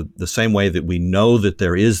 well, the same way that we know that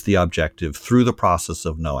there is the objective through the process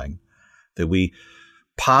of knowing, that we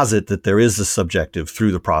posit that there is the subjective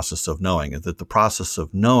through the process of knowing, and that the process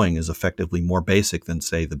of knowing is effectively more basic than,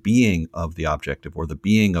 say, the being of the objective or the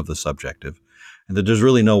being of the subjective, and that there's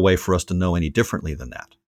really no way for us to know any differently than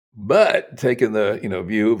that. But taking the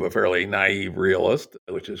view of a fairly naive realist,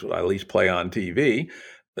 which is what I at least play on TV,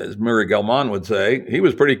 as Murray Gell-Mann would say, he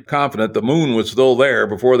was pretty confident the moon was still there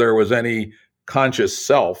before there was any conscious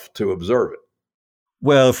self to observe it.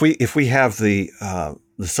 Well, if we have the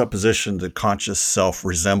supposition that conscious self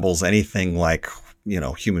resembles anything like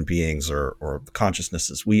human beings or consciousness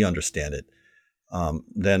as we understand it,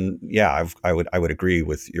 then yeah, I would agree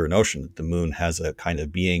with your notion that the moon has a kind of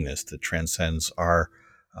beingness that transcends our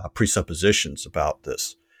presuppositions about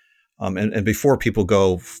this. And before people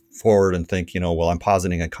go forward and think, well, I'm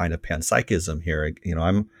positing a kind of panpsychism here,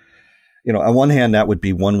 on one hand, that would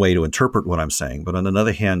be one way to interpret what I'm saying. But on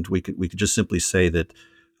another hand, we could just simply say that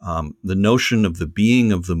the notion of the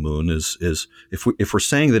being of the moon is if we're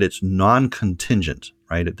saying that it's non-contingent,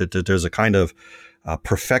 right, that there's a kind of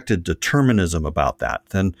perfected determinism about that,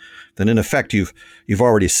 then in effect you've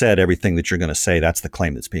already said everything that you're going to say. That's the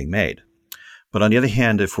claim that's being made. But on the other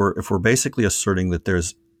hand, if we're basically asserting that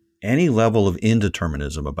there's any level of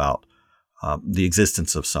indeterminism about the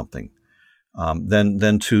existence of something,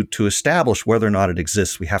 then to establish whether or not it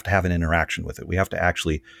exists, we have to have an interaction with it. We have to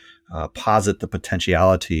actually posit the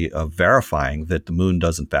potentiality of verifying that the moon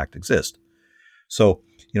does in fact exist. So,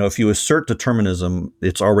 if you assert determinism,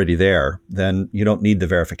 it's already there, then you don't need the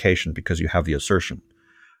verification because you have the assertion.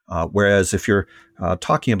 Whereas if you're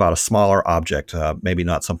talking about a smaller object, maybe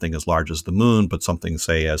not something as large as the moon, but something,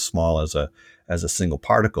 say, as small as a single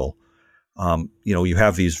particle, you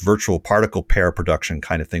have these virtual particle pair production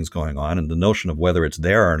kind of things going on, and the notion of whether it's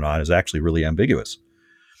there or not is actually really ambiguous.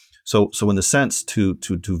 So in the sense, to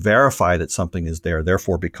verify that something is there,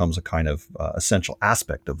 therefore becomes a kind of essential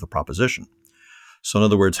aspect of the proposition. So in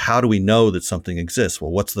other words, how do we know that something exists?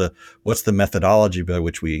 Well, what's the methodology by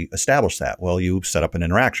which we establish that? Well, you set up an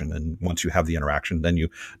interaction, and once you have the interaction, then you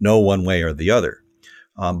know one way or the other.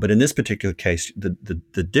 But in this particular case,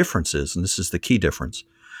 the difference is, and this is the key difference,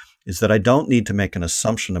 is that I don't need to make an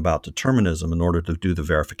assumption about determinism in order to do the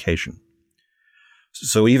verification.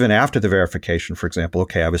 So even after the verification, for example,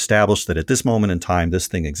 okay, I've established that at this moment in time, this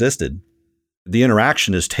thing existed. The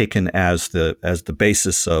interaction is taken as the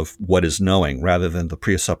basis of what is knowing, rather than the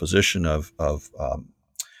presupposition of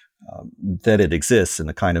that it exists in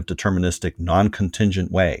a kind of deterministic,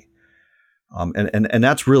 non-contingent way. And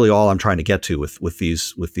that's really all I'm trying to get to with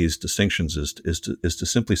these distinctions is to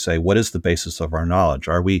simply say, what is the basis of our knowledge?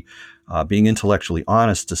 Are we being intellectually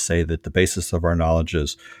honest to say that the basis of our knowledge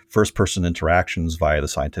is first-person interactions via the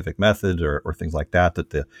scientific method or things like that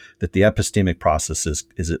the epistemic process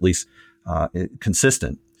is at least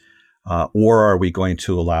consistent? Or are we going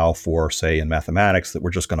to allow for, say, in mathematics, that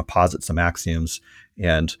we're just going to posit some axioms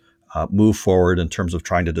and move forward in terms of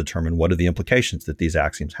trying to determine what are the implications that these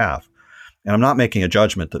axioms have? And I'm not making a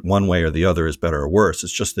judgment that one way or the other is better or worse.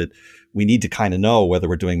 It's just that we need to kind of know whether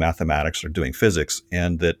we're doing mathematics or doing physics,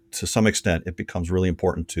 and that to some extent it becomes really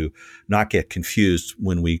important to not get confused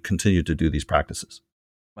when we continue to do these practices.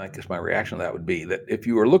 I guess my reaction to that would be that if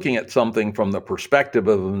you were looking at something from the perspective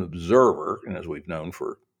of an observer, and as we've known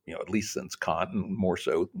for at least since Kant and more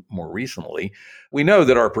so more recently, we know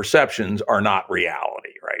that our perceptions are not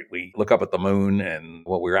reality, right? We look up at the moon and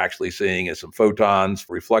what we're actually seeing is some photons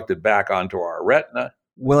reflected back onto our retina.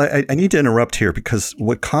 Well, I need to interrupt here, because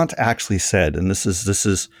what Kant actually said, and this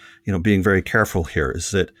is being very careful here,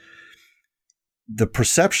 is that the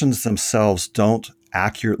perceptions themselves don't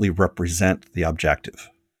accurately represent the objective.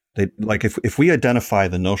 They, like if we identify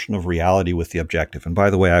the notion of reality with the objective, and by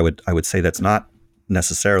the way, I would say that's not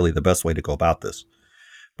necessarily the best way to go about this.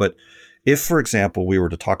 But if, for example, we were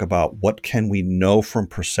to talk about what can we know from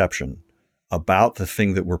perception about the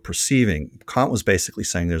thing that we're perceiving, Kant was basically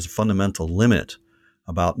saying there's a fundamental limit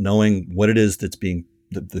about knowing what it is that's being,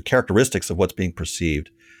 the characteristics of what's being perceived,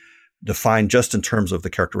 defined just in terms of the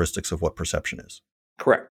characteristics of what perception is.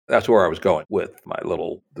 Correct. That's where I was going with my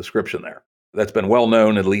little description there. That's been well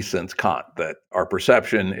known, at least since Kant, that our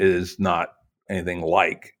perception is not anything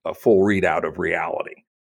like a full readout of reality.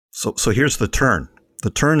 So here's the turn. The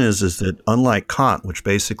turn is that unlike Kant, which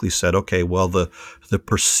basically said, okay, well, the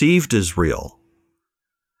perceived is real,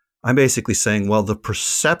 I'm basically saying, well, the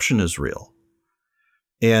perception is real.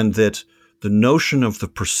 And that the notion of the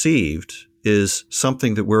perceived is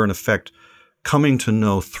something that we're in effect coming to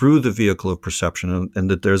know through the vehicle of perception, and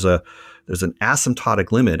that there's an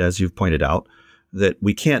asymptotic limit, as you've pointed out, that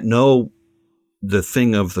we can't know the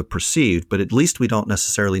thing of the perceived, but at least we don't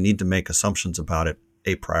necessarily need to make assumptions about it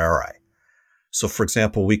a priori. So, for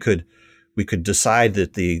example, we could decide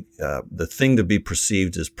that the thing to be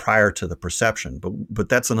perceived is prior to the perception, but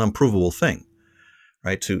that's an unprovable thing,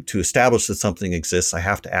 right? To establish that something exists, I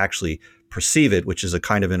have to actually perceive it, which is a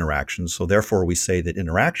kind of interaction. So, therefore, we say that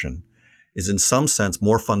interaction is in some sense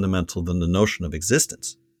more fundamental than the notion of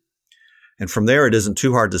existence. And from there, it isn't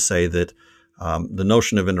too hard to say that the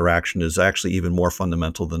notion of interaction is actually even more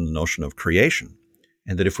fundamental than the notion of creation.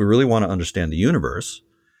 And that if we really want to understand the universe,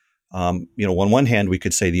 on one hand, we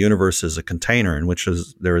could say the universe is a container in which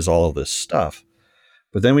there is all of this stuff.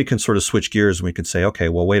 But then we can sort of switch gears and we could say, okay,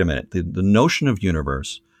 well, wait a minute. The notion of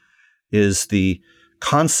universe is the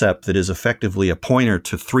concept that is effectively a pointer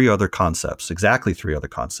to exactly three other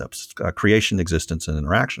concepts, creation, existence, and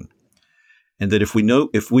interaction. And that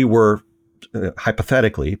if we were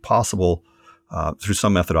hypothetically possible through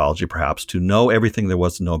some methodology perhaps to know everything there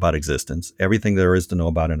was to know about existence, everything there is to know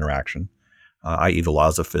about interaction, i.e. the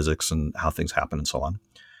laws of physics and how things happen and so on,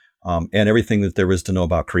 and everything that there is to know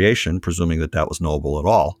about creation, presuming that was knowable at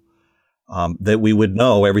all, that we would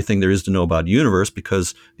know everything there is to know about the universe,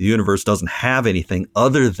 because the universe doesn't have anything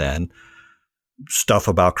other than stuff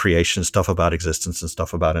about creation, stuff about existence, and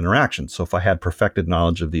stuff about interaction. So if I had perfected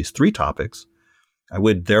knowledge of these three topics, I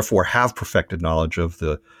would therefore have perfected knowledge of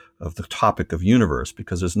the topic of universe,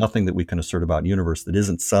 because there's nothing that we can assert about universe that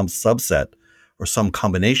isn't some subset or some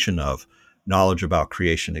combination of knowledge about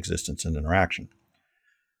creation, existence, and interaction.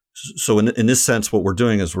 So in this sense, what we're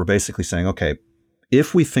doing is we're basically saying, okay,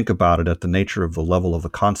 if we think about it at the nature of the level of the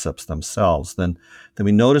concepts themselves, then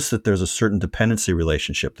we notice that there's a certain dependency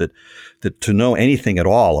relationship, that to know anything at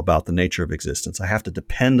all about the nature of existence, I have to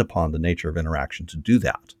depend upon the nature of interaction to do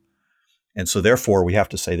that. And so therefore, we have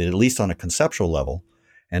to say that at least on a conceptual level,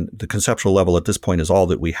 and the conceptual level at this point is all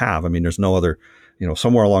that we have. I mean, there's no other,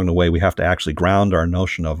 somewhere along the way, we have to actually ground our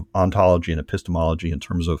notion of ontology and epistemology in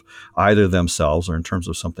terms of either themselves or in terms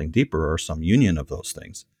of something deeper or some union of those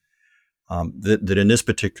things. That in this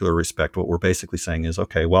particular respect, what we're basically saying is,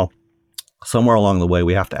 okay, well, somewhere along the way,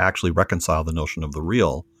 we have to actually reconcile the notion of the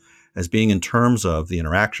real as being in terms of the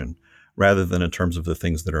interaction rather than in terms of the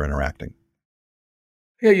things that are interacting.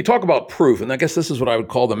 Yeah, you talk about proof, and I guess this is what I would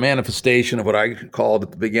call the manifestation of what I called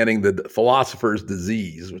at the beginning the philosopher's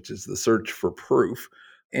disease, which is the search for proof.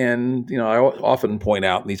 And, I often point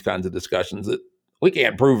out in these kinds of discussions that we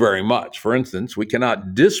can't prove very much. For instance, we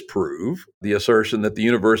cannot disprove the assertion that the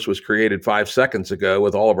universe was created 5 seconds ago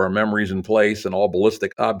with all of our memories in place and all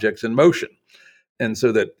ballistic objects in motion. And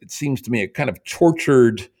so that it seems to me a kind of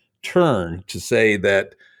tortured turn to say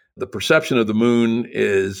that the perception of the moon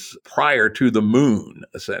is prior to the moon,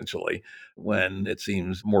 essentially, when it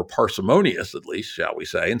seems more parsimonious, at least, shall we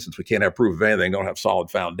say. And since we can't have proof of anything, don't have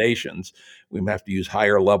solid foundations, we have to use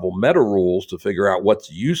higher level meta rules to figure out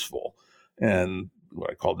what's useful. And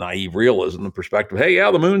what I call naive realism, the perspective, hey,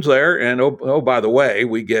 yeah, the moon's there. And oh, by the way,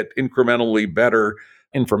 we get incrementally better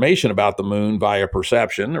information about the moon via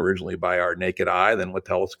perception, originally by our naked eye, then with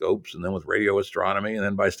telescopes, and then with radio astronomy, and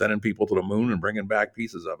then by sending people to the moon and bringing back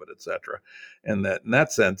pieces of it, et cetera. And that in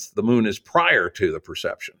that sense, the moon is prior to the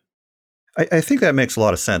perception. I think that makes a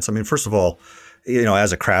lot of sense. I mean, first of all,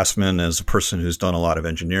 as a craftsman, as a person who's done a lot of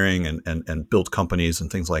engineering and built companies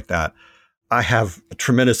and things like that, I have a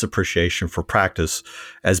tremendous appreciation for practice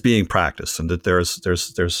as being practice, and that there's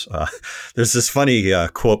this funny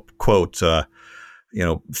quote.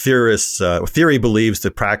 Theory believes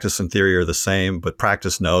that practice and theory are the same, but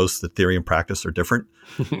practice knows that theory and practice are different.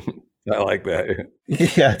 I like that.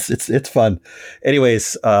 Yeah, it's fun.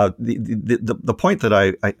 Anyways, the point that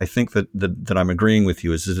I think that I'm agreeing with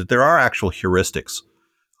you is that there are actual heuristics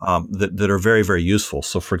that are very, very useful.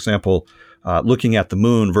 So, for example, looking at the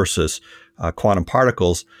moon versus quantum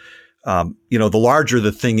particles, the larger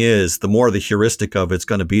the thing is, the more the heuristic of it's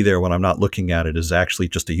going to be there when I'm not looking at it is actually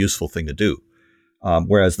just a useful thing to do.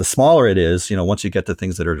 Whereas the smaller it is, once you get to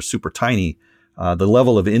things that are super tiny, the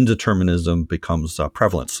level of indeterminism becomes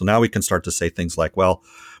prevalent. So now we can start to say things like, well,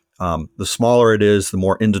 the smaller it is, the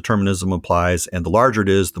more indeterminism applies, and the larger it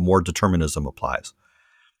is, the more determinism applies.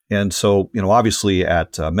 And so, obviously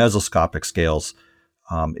at mesoscopic scales,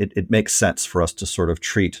 it makes sense for us to sort of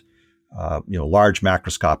treat large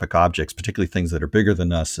macroscopic objects, particularly things that are bigger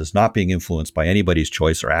than us, as not being influenced by anybody's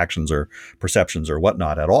choice or actions or perceptions or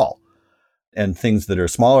whatnot at all. And things that are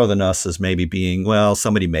smaller than us as maybe being, well,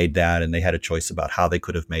 somebody made that and they had a choice about how they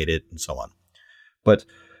could have made it and so on. But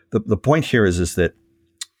the point here is that,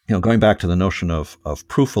 going back to the notion of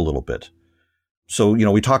proof a little bit. So,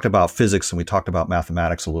 we talked about physics and we talked about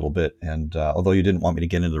mathematics a little bit. And although you didn't want me to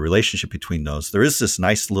get into the relationship between those, there is this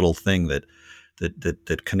nice little thing that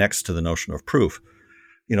connects to the notion of proof.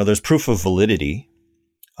 There's proof of validity,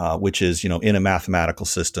 which is, in a mathematical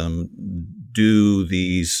system, do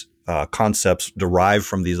these concepts derive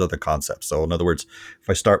from these other concepts? So in other words, if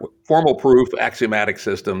I start with formal proof, axiomatic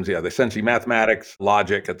systems, essentially mathematics,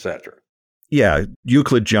 logic, etc. Yeah,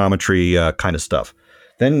 Euclid geometry kind of stuff.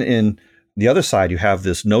 Then in the other side, you have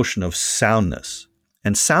this notion of soundness.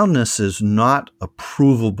 And soundness is not a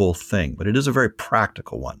provable thing, but it is a very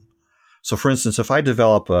practical one. So for instance, if I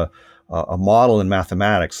develop a model in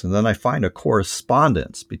mathematics, and then I find a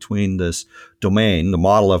correspondence between this domain, the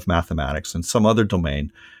model of mathematics, and some other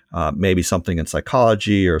domain, maybe something in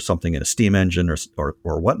psychology or something in a steam engine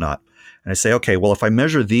or whatnot. And I say, okay, well, if I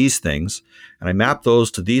measure these things and I map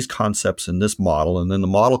those to these concepts in this model, and then the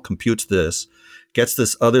model computes this, gets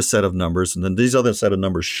this other set of numbers, and then these other set of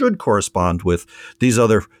numbers should correspond with these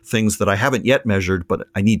other things that I haven't yet measured, but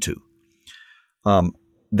I need to.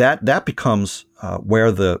 That becomes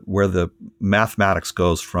where the mathematics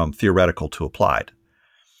goes from theoretical to applied.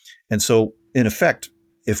 And so, in effect,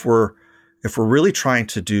 if we're really trying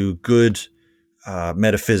to do good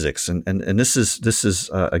metaphysics, and this is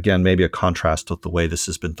again maybe a contrast with the way this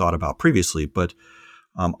has been thought about previously, but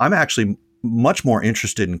I'm actually much more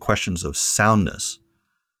interested in questions of soundness.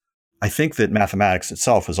 I think that mathematics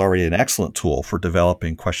itself is already an excellent tool for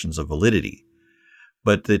developing questions of validity.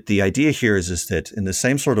 But the idea here is that in the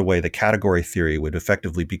same sort of way, the category theory would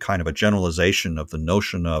effectively be kind of a generalization of the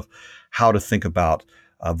notion of how to think about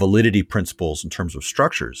validity principles in terms of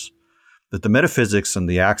structures, that the metaphysics and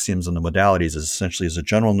the axioms and the modalities is essentially a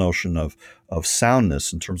general notion of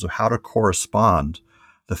soundness in terms of how to correspond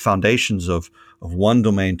the foundations of one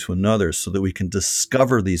domain to another so that we can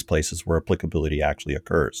discover these places where applicability actually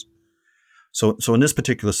occurs. So in this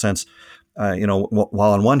particular sense,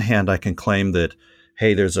 while on one hand I can claim that,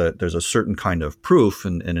 hey, there's a certain kind of proof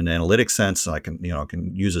in an analytic sense, I can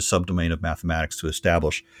use a subdomain of mathematics to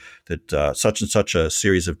establish that such and such a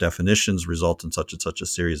series of definitions result in such and such a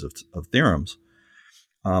series of theorems.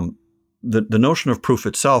 The notion of proof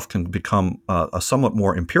itself can become a somewhat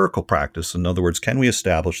more empirical practice. In other words, can we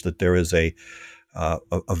establish that there is a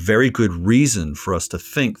very good reason for us to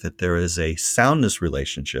think that there is a soundness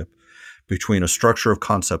relationship between a structure of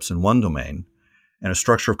concepts in one domain and a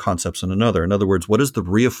structure of concepts in another? In other words, what is the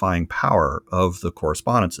reifying power of the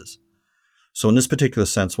correspondences? So in this particular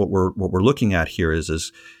sense, what we're looking at here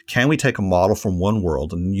is can we take a model from one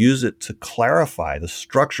world and use it to clarify the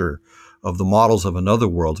structure of the models of another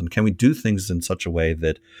world? And can we do things in such a way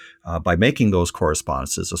that by making those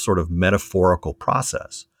correspondences a sort of metaphorical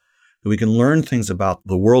process, that we can learn things about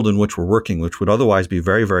the world in which we're working, which would otherwise be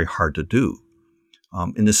very, very hard to do?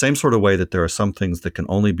 In the same sort of way that there are some things that can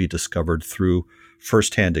only be discovered through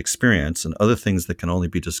firsthand experience and other things that can only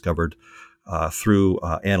be discovered through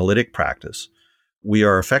analytic practice, we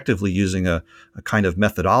are effectively using a kind of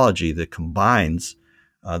methodology that combines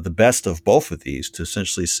the best of both of these to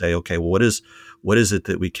essentially say, okay, well, what is it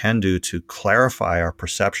that we can do to clarify our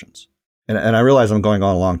perceptions? And I realize I'm going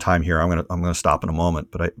on a long time here. I'm going to stop in a moment,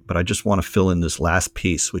 but I just want to fill in this last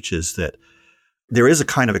piece, which is that there is a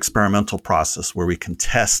kind of experimental process where we can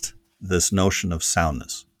test this notion of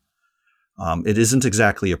soundness. It isn't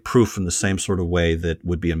exactly a proof in the same sort of way that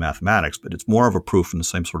would be in mathematics, but it's more of a proof in the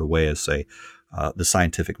same sort of way as, say, the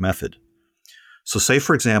scientific method. So say,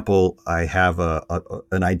 for example, I have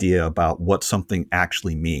an idea about what something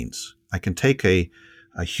actually means. I can take a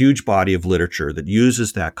huge body of literature that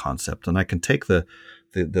uses that concept, and I can take the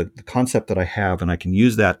concept that I have and I can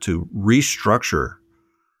use that to restructure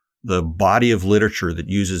the body of literature that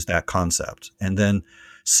uses that concept, and then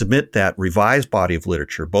submit that revised body of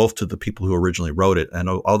literature both to the people who originally wrote it and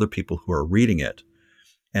other people who are reading it.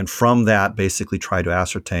 And from that, basically try to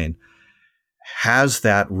ascertain, has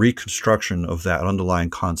that reconstruction of that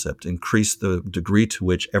underlying concept increased the degree to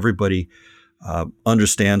which everybody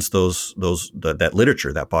understands that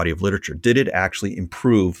literature, that body of literature? Did it actually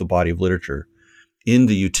improve the body of literature in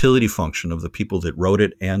the utility function of the people that wrote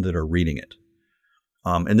it and that are reading it?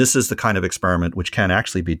 And this is the kind of experiment which can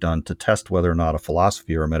actually be done to test whether or not a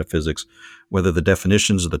philosophy or a metaphysics, whether the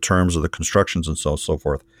definitions of the terms or the constructions and so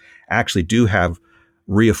forth, actually do have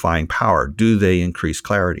reifying power. Do they increase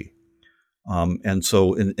clarity? And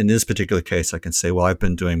so in this particular case, I can say, well, I've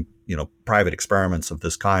been doing, private experiments of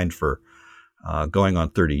this kind for going on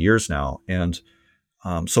 30 years now. And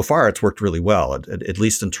so far, it's worked really well, at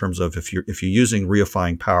least in terms of if you're using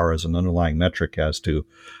reifying power as an underlying metric as to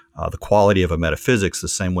the quality of a metaphysics, the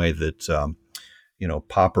same way that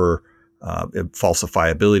Popper,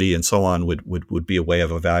 falsifiability, and so on would be a way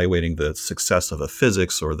of evaluating the success of a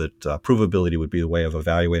physics, or that provability would be a way of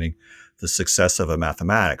evaluating the success of a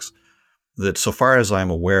mathematics. That so far as I'm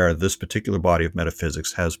aware, this particular body of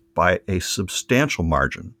metaphysics has, by a substantial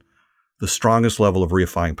margin, the strongest level of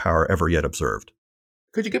reifying power ever yet observed.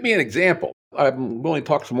 Could you give me an example? I'm willing to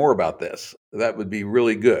talk some more about this. That would be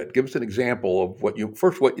really good. Give us an example of what you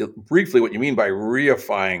mean by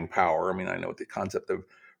reifying power. I mean, I know what the concept of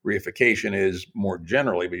reification is more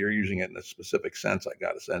generally, but you're using it in a specific sense. I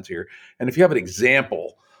got a sense here. And if you have an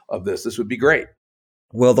example of this would be great.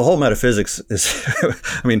 Well, the whole metaphysics is,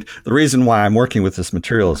 the reason why I'm working with this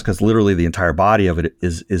material is because literally the entire body of it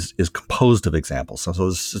is composed of examples. So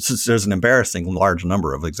there's an embarrassing large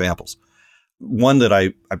number of examples. One that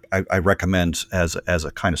I recommend as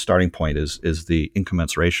a kind of starting point is the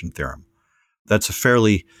incommensuration theorem. That's a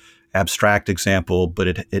fairly abstract example, but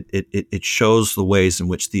it shows the ways in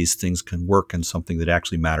which these things can work in something that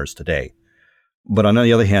actually matters today. But on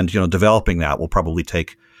the other hand, developing that will probably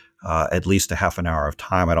take at least a half an hour of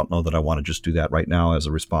time. I don't know that I want to just do that right now as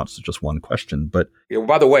a response to just one question. But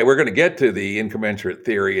by the way, we're going to get to the incommensurate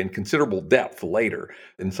theory in considerable depth later.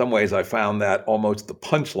 In some ways, I found that almost the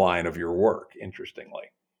punchline of your work, interestingly.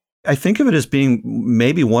 I think of it as being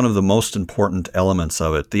maybe one of the most important elements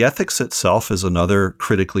of it. The ethics itself is another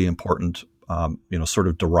critically important, sort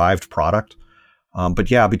of derived product.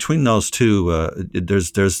 But yeah, between those two,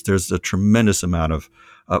 there's a tremendous amount of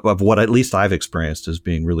what at least I've experienced as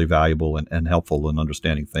being really valuable and helpful in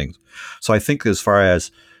understanding things. So I think as far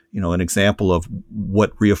as, an example of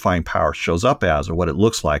what reifying power shows up as or what it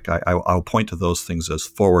looks like, I'll point to those things as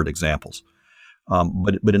forward examples.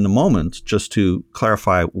 But in the moment, just to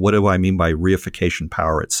clarify, what do I mean by reification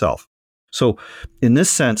power itself? So in this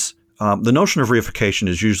sense, the notion of reification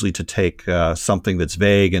is usually to take something that's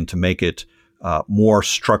vague and to make it more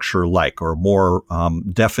structure-like or more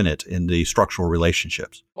definite in the structural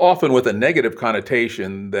relationships. Often with a negative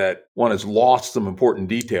connotation that one has lost some important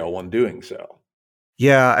detail when doing so.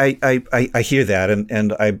 Yeah, I hear that,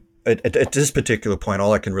 and at this particular point,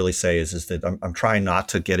 all I can really say is that I'm trying not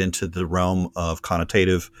to get into the realm of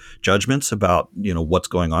connotative judgments about what's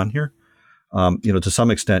going on here. To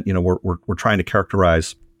some extent, we're trying to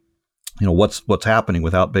characterize what's happening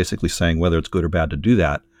without basically saying whether it's good or bad to do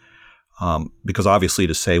that. Because obviously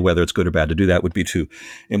to say whether it's good or bad to do that would be to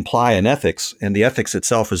imply an ethics, and the ethics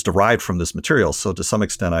itself is derived from this material. So to some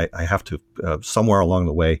extent, I have to somewhere along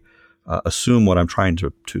the way assume what I'm trying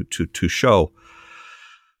to show.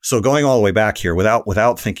 So going all the way back here,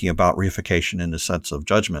 without thinking about reification in the sense of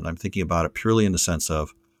judgment, I'm thinking about it purely in the sense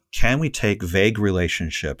of, can we take vague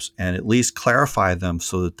relationships and at least clarify them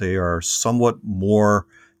so that they are somewhat more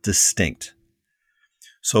distinct?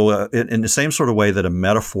 So in the same sort of way that a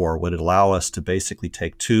metaphor would allow us to basically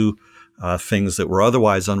take two things that were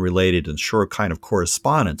otherwise unrelated and show a kind of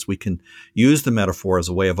correspondence, we can use the metaphor as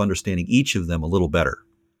a way of understanding each of them a little better.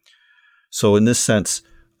 So in this sense,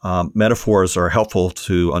 metaphors are helpful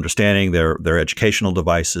to understanding. They're educational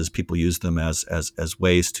devices. People use them as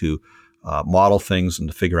ways to model things and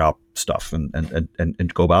to figure out stuff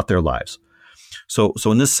and go about their lives. So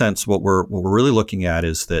in this sense, what we're really looking at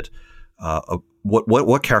is that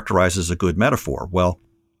what characterizes a good metaphor? Well,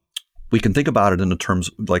 we can think about it in the terms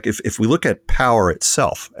like if we look at power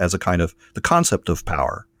itself as a kind of the concept of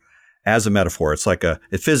power as a metaphor, it's like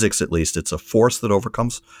in physics at least, it's a force that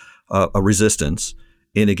overcomes a resistance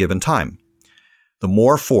in a given time. The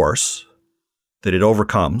more force that it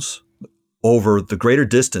overcomes over the greater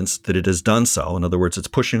distance that it has done so, in other words, it's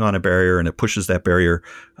pushing on a barrier and it pushes that barrier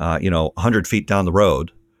 100 feet down the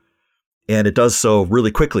road, and it does so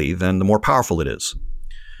really quickly, then the more powerful it is.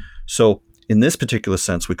 So in this particular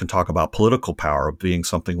sense, we can talk about political power being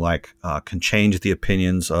something like can change the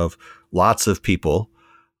opinions of lots of people,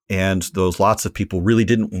 and those lots of people really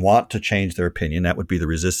didn't want to change their opinion. That would be the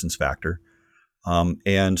resistance factor.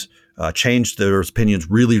 And changed their opinions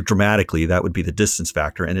really dramatically. That would be the distance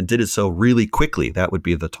factor. And it did it so really quickly. That would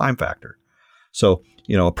be the time factor. So,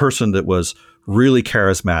 a person that was really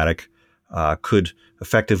charismatic could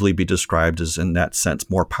effectively be described as, in that sense,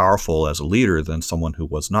 more powerful as a leader than someone who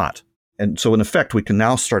was not. And so, in effect, we can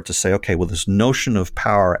now start to say, okay, well, this notion of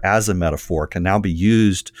power as a metaphor can now be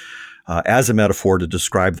used as a metaphor to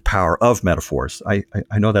describe the power of metaphors. I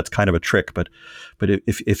know that's kind of a trick, but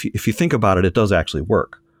if you think about it, it does actually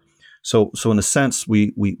work. So in a sense,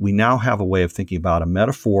 we now have a way of thinking about a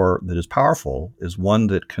metaphor that is powerful, is one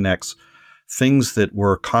that connects things that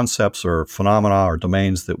were concepts or phenomena or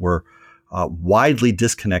domains that were widely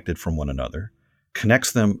disconnected from one another,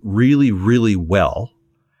 connects them really, really well,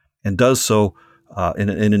 and does so in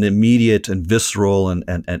an immediate and visceral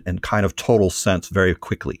and kind of total sense very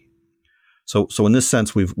quickly. So in this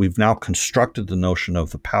sense, we've now constructed the notion of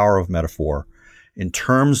the power of metaphor in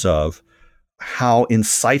terms of how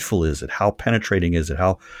insightful is it, how penetrating is it,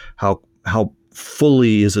 how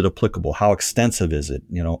fully is it applicable, how extensive is it,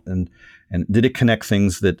 and did it connect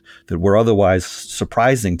things that were otherwise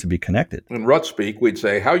surprising to be connected? In rut speak, we'd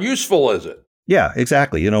say, how useful is it? Yeah,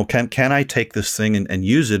 exactly. Can I take this thing and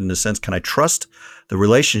use it in a sense? Can I trust the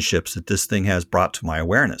relationships that this thing has brought to my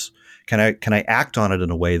awareness? Can I act on it in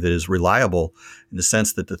a way that is reliable in the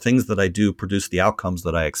sense that the things that I do produce the outcomes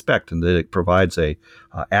that I expect, and that it provides a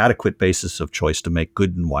adequate basis of choice to make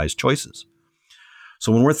good and wise choices?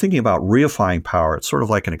 So when we're thinking about reifying power, it's sort of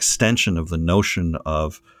like an extension of the notion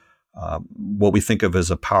of what we think of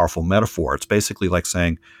as a powerful metaphor. It's basically like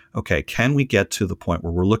saying, okay, can we get to the point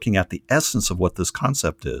where we're looking at the essence of what this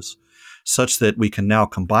concept is, such that we can now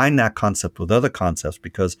combine that concept with other concepts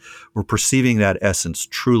because we're perceiving that essence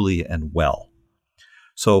truly and well.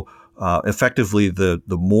 So effectively, the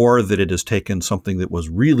more that it has taken something that was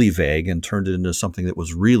really vague and turned it into something that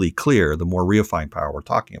was really clear, the more reifying power we're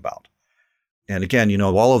talking about. And again,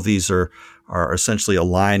 all of these are essentially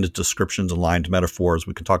aligned descriptions, aligned metaphors.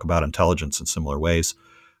 We can talk about intelligence in similar ways.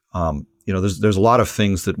 There's a lot of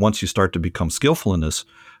things that once you start to become skillful in this,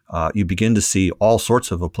 you begin to see all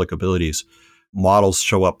sorts of applicabilities. Models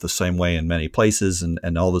show up the same way in many places,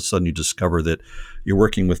 and all of a sudden you discover that you're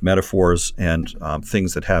working with metaphors and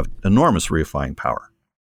things that have enormous reifying power.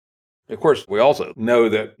 Of course, we also know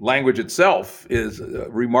that language itself is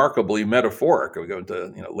remarkably metaphoric. We go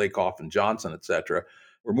into Lakoff and Johnson, et cetera.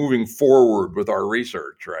 We're moving forward with our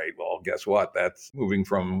research, right? Well, guess what? That's moving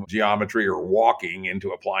from geometry or walking into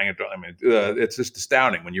applying it. It's just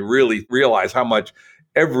astounding when you really realize how much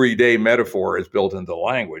everyday metaphor is built into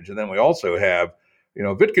language. And then we also have,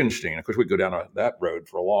 Wittgenstein. Of course, we go down that road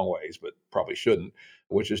for a long ways, but probably shouldn't,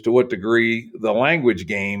 which is to what degree the language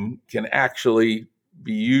game can actually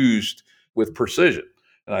be used with precision.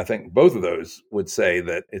 And I think both of those would say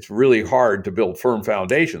that it's really hard to build firm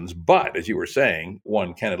foundations. But as you were saying,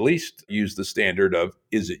 one can at least use the standard of,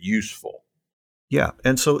 is it useful? Yeah.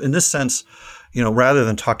 And so in this sense, rather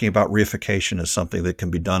than talking about reification as something that can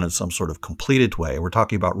be done in some sort of completed way, we're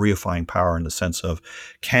talking about reifying power in the sense of,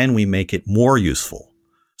 can we make it more useful?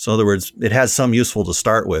 So in other words, it has some useful to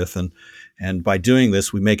start with. And by doing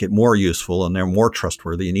this, we make it more useful and they're more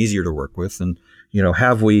trustworthy and easier to work with. And,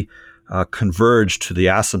 have we converged to the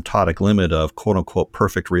asymptotic limit of quote unquote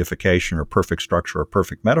perfect reification or perfect structure or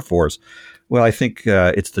perfect metaphors? Well, I think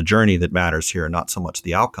it's the journey that matters here, not so much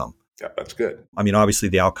the outcome. Yeah, that's good. Obviously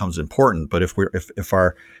the outcome's important, but if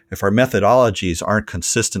our methodologies aren't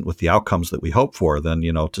consistent with the outcomes that we hope for, then,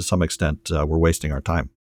 to some extent, we're wasting our time.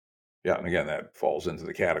 Yeah. And again, that falls into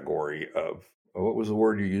the category of, what was the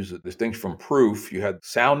word you used? The distinction from proof. You had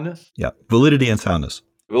soundness? Yeah. Validity and soundness.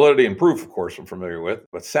 Validity and proof, of course, I'm familiar with,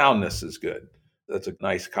 but soundness is good. That's a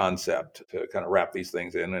nice concept to kind of wrap these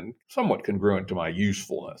things in and somewhat congruent to my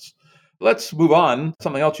usefulness. Let's move on.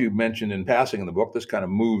 Something else you mentioned in passing in the book, this kind of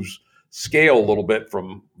moves scale a little bit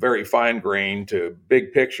from very fine grain to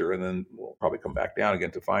big picture, and then we'll probably come back down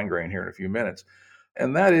again to fine grain here in a few minutes.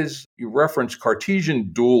 And that is, you reference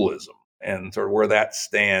Cartesian dualism and sort of where that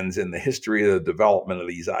stands in the history of the development of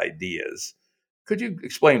these ideas. Could you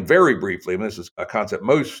explain very briefly, and this is a concept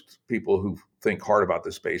most people who think hard about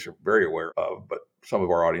this space are very aware of, but some of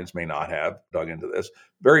our audience may not have dug into this,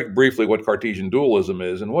 very briefly what Cartesian dualism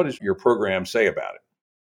is and what does your program say about it?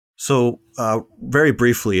 So very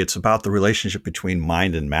briefly, it's about the relationship between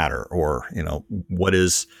mind and matter, or, what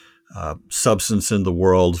is substance in the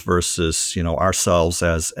world versus, ourselves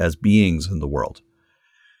as beings in the world.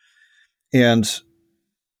 And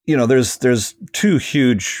there's two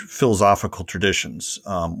huge philosophical traditions,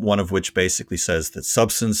 one of which basically says that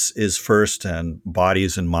substance is first and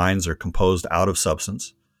bodies and minds are composed out of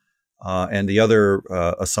substance. And the other,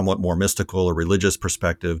 a somewhat more mystical or religious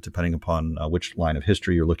perspective, depending upon which line of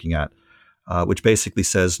history you're looking at, which basically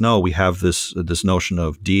says, no, we have this notion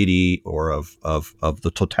of deity or of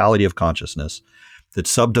the totality of consciousness that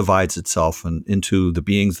subdivides itself into the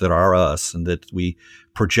beings that are us, and that we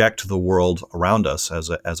project the world around us as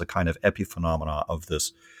a kind of epiphenomenon of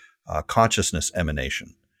this consciousness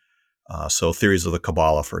emanation. So theories of the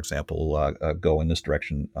Kabbalah, for example, go in this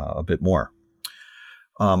direction a bit more.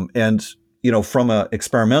 And from an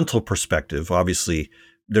experimental perspective, obviously,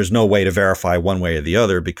 there's no way to verify one way or the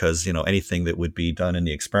other because, anything that would be done in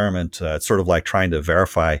the experiment, it's sort of like trying to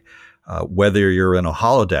verify whether you're in a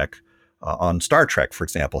holodeck on Star Trek, for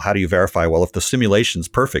example. How do you verify? Well, if the simulation's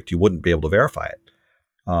perfect, you wouldn't be able to verify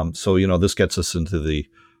it. So, this gets us into the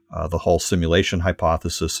whole simulation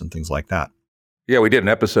hypothesis and things like that. Yeah, we did an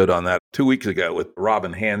episode on that 2 weeks ago with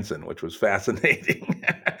Robin Hanson, which was fascinating.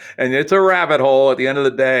 And it's a rabbit hole. At the end of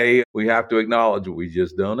the day, we have to acknowledge we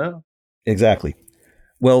just don't know. Exactly.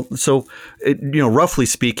 Well, so, roughly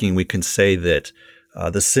speaking, we can say that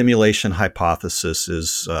the simulation hypothesis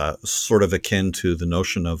is sort of akin to the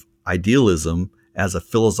notion of idealism as a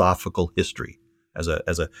philosophical history, as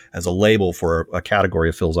a label for a category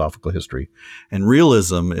of philosophical history, and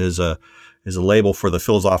realism is a label for the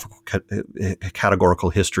philosophical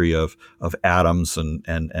categorical history of atoms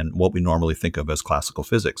and what we normally think of as classical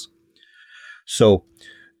physics. So,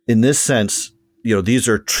 in this sense, these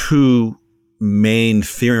are two main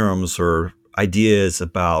theorems or ideas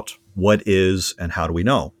about what is and how do we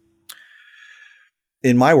know.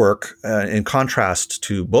 In my work, in contrast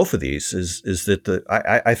to both of these, is that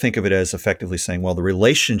I think of it as effectively saying, well, the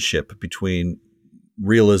relationship between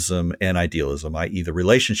realism and idealism, i.e. the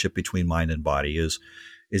relationship between mind and body,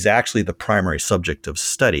 is actually the primary subject of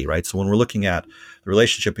study, right? So when we're looking at the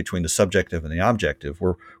relationship between the subjective and the objective,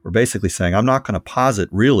 we're basically saying, I'm not going to posit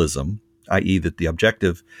realism, i.e. that the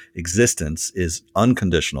objective existence is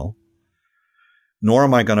unconditional, nor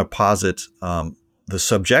am I going to posit the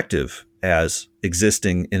subjective as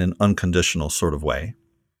existing in an unconditional sort of way.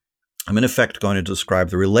 I'm in effect going to describe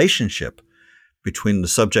the relationship between the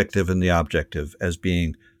subjective and the objective as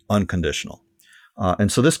being unconditional.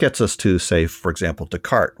 And so this gets us to, say, for example,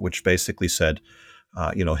 Descartes, which basically said,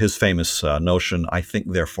 his famous notion, I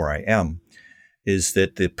think, therefore I am, is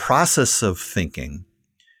that the process of thinking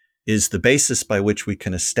is the basis by which we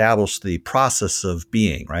can establish the process of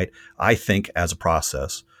being, right? I think as a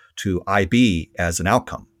process to I be as an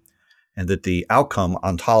outcome. And that the outcome,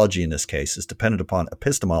 ontology in this case, is dependent upon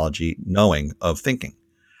epistemology, knowing of thinking,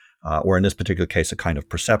 or in this particular case, a kind of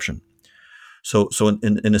perception. So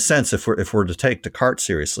in a sense, if we're to take Descartes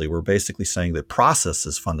seriously, we're basically saying that process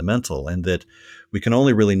is fundamental and that we can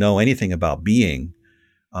only really know anything about being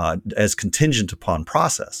as contingent upon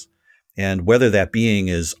process. And whether that being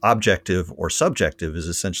is objective or subjective is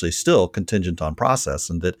essentially still contingent on process,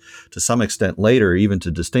 and that to some extent later, even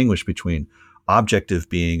to distinguish between objective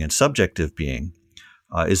being and subjective being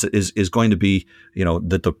is going to be,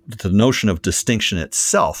 that the notion of distinction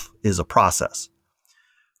itself is a process.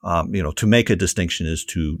 To make a distinction is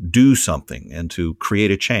to do something and to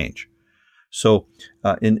create a change. So,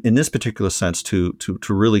 in this particular sense, to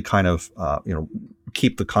really kind of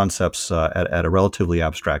keep the concepts at a relatively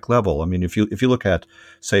abstract level. I mean, if you look at,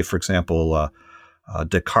 say, for example,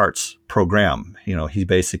 Descartes' program, he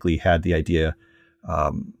basically had the idea,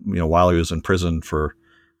 while he was in prison for,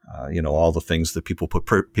 all the things that people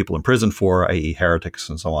put people in prison for, i.e., heretics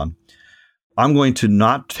and so on. I'm going to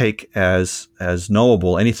not take as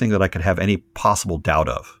knowable anything that I could have any possible doubt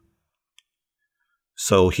of.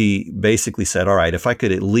 So he basically said, all right, if I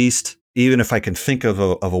could at least, even if I can think of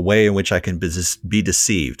a way in which I can be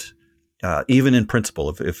deceived, even in principle,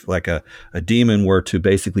 if like a demon were to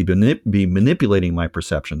basically be manipulating my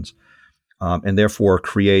perceptions, and therefore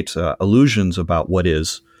create illusions about what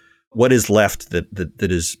is left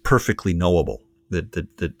that is perfectly knowable,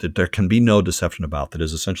 that there can be no deception about, that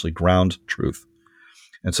is essentially ground truth.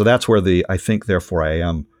 And so that's where the I think, therefore I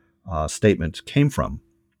am statement came from.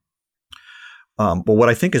 But what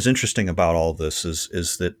I think is interesting about all of this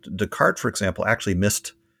is that Descartes, for example, actually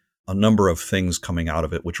missed a number of things coming out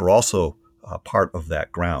of it, which are also part of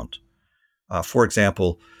that ground. For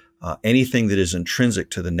example, anything that is intrinsic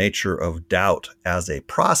to the nature of doubt as a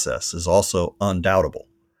process is also undoubtable.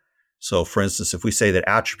 So, for instance, if we say that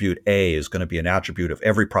attribute A is going to be an attribute of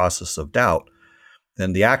every process of doubt,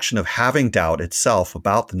 then the action of having doubt itself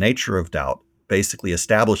about the nature of doubt basically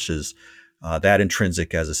establishes that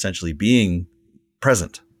intrinsic as essentially being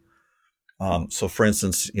present. So, for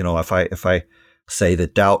instance, if I say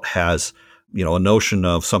that doubt has, a notion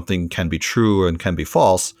of something can be true and can be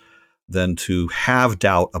false, then to have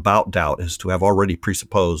doubt about doubt is to have already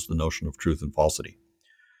presupposed the notion of truth and falsity.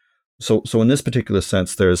 So in this particular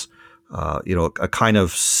sense, there's a kind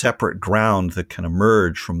of separate ground that can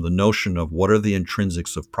emerge from the notion of what are the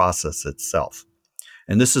intrinsics of process itself.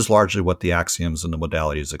 And this is largely what the axioms and the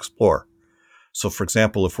modalities explore. So, for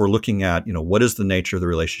example, if we're looking at, what is the nature of the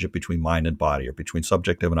relationship between mind and body, or between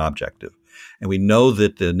subjective and objective, and we know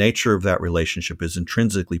that the nature of that relationship is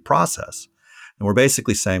intrinsically process, and we're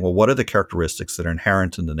basically saying, well, what are the characteristics that are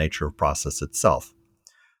inherent in the nature of process itself?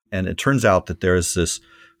 And it turns out that there is this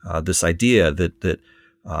this idea that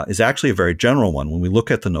is actually a very general one. When we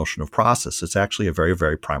look at the notion of process, it's actually a very,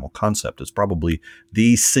 very primal concept. It's probably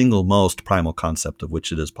the single most primal concept of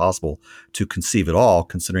which it is possible to conceive at all,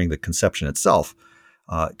 considering the conception itself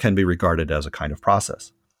can be regarded as a kind of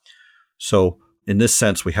process. So in this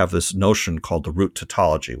sense, we have this notion called the root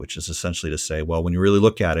tautology, which is essentially to say, well, when you really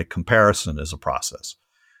look at it, comparison is a process.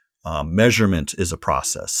 Measurement is a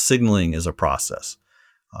process. Signaling is a process.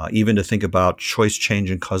 Even to think about choice,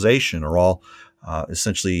 change, and causation are all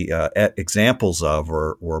essentially examples of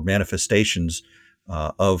or manifestations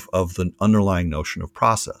of the underlying notion of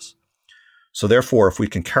process. So therefore, if we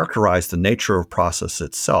can characterize the nature of process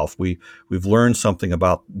itself, we've learned something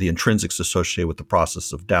about the intrinsics associated with the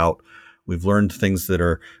process of doubt. We've learned things that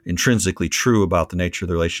are intrinsically true about the nature of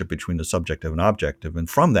the relationship between the subjective and objective. And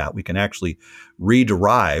from that, we can actually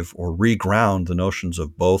rederive or reground the notions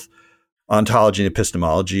of both ontology and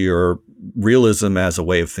epistemology, or realism as a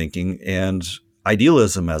way of thinking and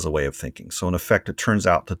idealism as a way of thinking. So in effect, it turns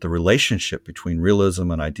out that the relationship between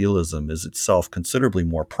realism and idealism is itself considerably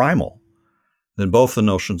more primal than both the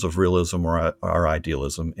notions of realism or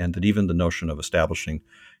idealism, and that even the notion of establishing,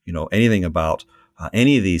 anything about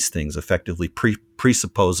any of these things effectively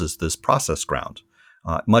presupposes this process ground,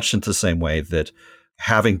 much in the same way that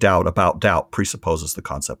having doubt about doubt presupposes the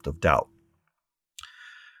concept of doubt.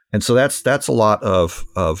 And so that's a lot of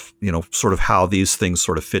sort of how these things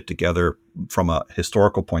sort of fit together from a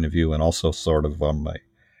historical point of view, and also sort of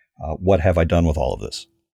what have I done with all of this?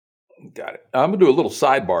 Got it. I'm going to do a little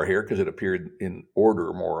sidebar here because it appeared in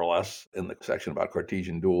order, more or less, in the section about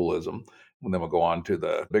Cartesian dualism. And then we'll go on to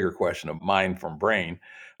the bigger question of mind from brain.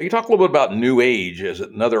 You talk a little bit about New Age as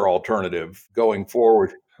another alternative going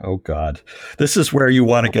forward. Oh, God. This is where you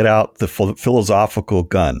want to get out the philosophical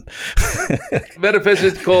gun.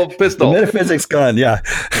 Metaphysical pistol. The metaphysics gun, yeah.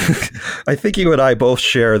 I think you and I both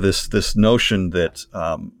share this notion that,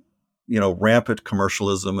 rampant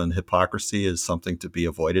commercialism and hypocrisy is something to be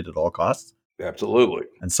avoided at all costs. Absolutely.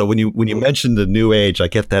 And so when you mention the New Age, I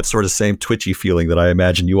get that sort of same twitchy feeling that I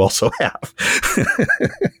imagine you also have.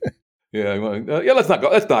 Yeah, let's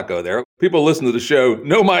not go there. People listen to the show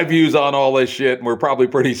know my views on all this shit, and we're probably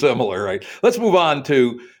pretty similar, right? Let's move on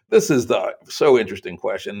to, this is the so interesting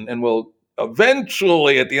question, and we'll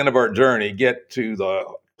eventually, at the end of our journey, get to the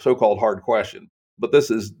so-called hard question. But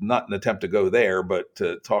this is not an attempt to go there, but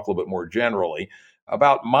to talk a little bit more generally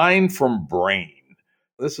about mind from brain.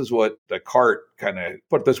 This is what Descartes kind of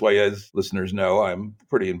put it this way. As listeners know, I'm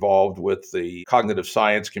pretty involved with the cognitive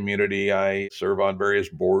science community. I serve on various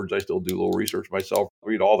boards. I still do a little research myself,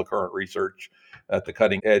 read all the current research at the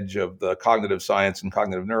cutting edge of the cognitive science and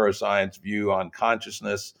cognitive neuroscience view on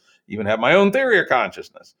consciousness, even have my own theory of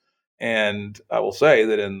consciousness. And I will say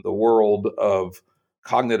that in the world of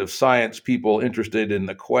cognitive science, people interested in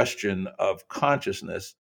the question of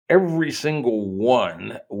consciousness, every single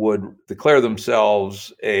one would declare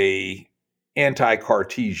themselves a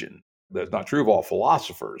anti-Cartesian. That's not true of all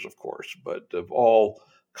philosophers, of course, but of all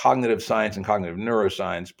cognitive science and cognitive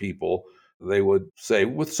neuroscience people, they would say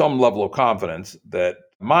with some level of confidence that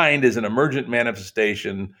mind is an emergent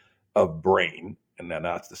manifestation of brain. And then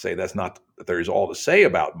that's to say that's not that there is all to say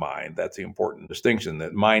about mind. That's the important distinction,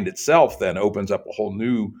 that mind itself then opens up a whole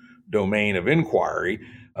new domain of inquiry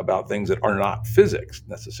about things that are not physics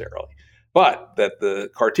necessarily. But that the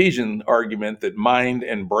Cartesian argument that mind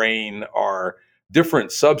and brain are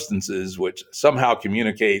different substances which somehow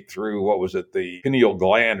communicate through, the pineal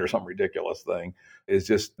gland or some ridiculous thing, is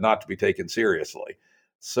just not to be taken seriously.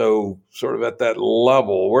 So sort of at that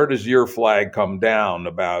level, where does your flag come down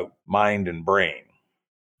about mind and brain?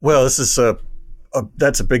 Well, this is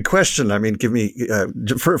that's a big question. I mean, give me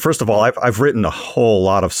first of all, I've written a whole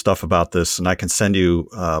lot of stuff about this, and I can send you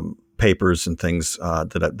papers and things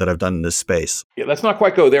that I've done in this space. Yeah, let's not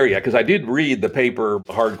quite go there yet, because I did read the paper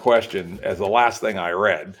Hard Question as the last thing I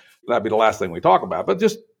read. That'd be the last thing we talk about. But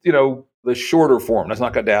just, the shorter form. Let's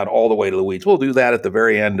not go down all the way to the weeds. We'll do that at the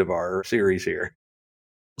very end of our series here.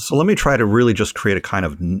 So let me try to really just create a kind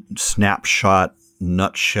of snapshot,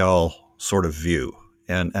 nutshell sort of view.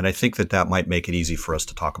 And I think that might make it easy for us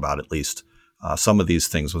to talk about at least some of these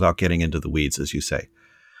things without getting into the weeds, as you say.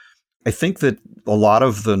 I think that a lot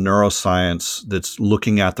of the neuroscience that's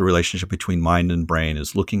looking at the relationship between mind and brain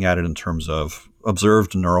is looking at it in terms of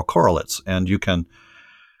observed neural correlates. And you can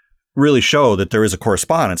really show that there is a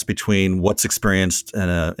correspondence between what's experienced in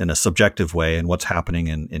a subjective way and what's happening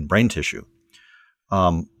in brain tissue.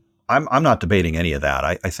 I'm not debating any of that.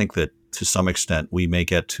 I think that to some extent we may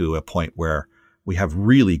get to a point where we have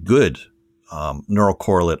really good neural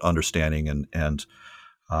correlate understanding and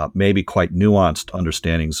maybe quite nuanced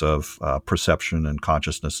understandings of perception and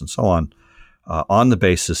consciousness and so on the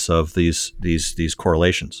basis of these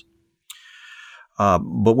correlations.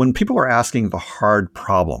 But when people are asking the hard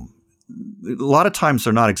problem, a lot of times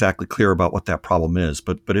they're not exactly clear about what that problem is.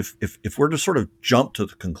 But if we're to sort of jump to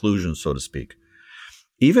the conclusion, so to speak,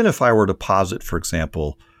 even if I were to posit, for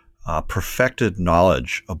example, perfected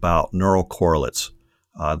knowledge about neural correlates,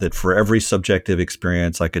 that for every subjective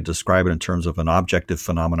experience I could describe it in terms of an objective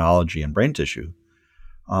phenomenology in brain tissue,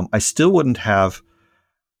 I still wouldn't have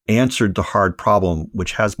answered the hard problem,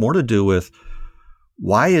 which has more to do with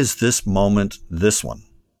why is this moment this one?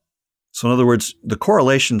 So in other words, the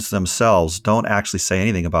correlations themselves don't actually say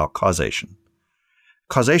anything about causation.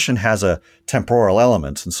 Causation has a temporal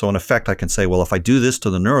element. And so in effect, I can say, well, if I do this to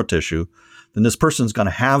the neurotissue, then this person's going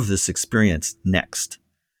to have this experience next.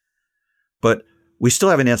 But we still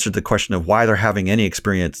haven't answered the question of why they're having any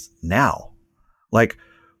experience now. Like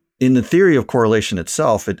in the theory of correlation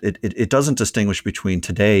itself, it doesn't distinguish between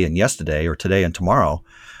today and yesterday or today and tomorrow.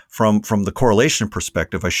 From the correlation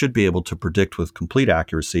perspective, I should be able to predict with complete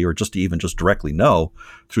accuracy or just directly know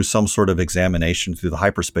through some sort of examination through the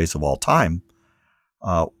hyperspace of all time,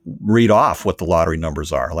 read off what the lottery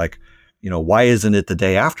numbers are. Like, why isn't it the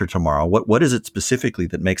day after tomorrow? What is it specifically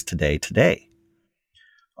that makes today today?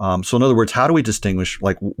 So in other words, how do we distinguish,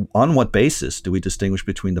 like on what basis do we distinguish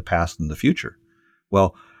between the past and the future?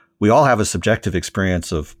 Well, we all have a subjective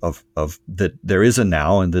experience of that there is a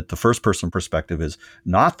now and that the first person perspective is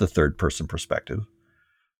not the third person perspective.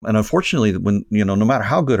 And unfortunately, when, no matter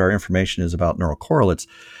how good our information is about neural correlates,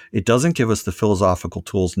 it doesn't give us the philosophical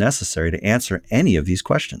tools necessary to answer any of these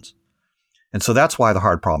questions. And so that's why the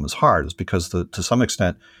hard problem is hard, is because to some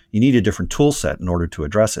extent, you need a different tool set in order to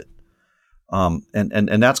address it. And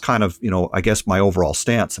that's kind of, I guess my overall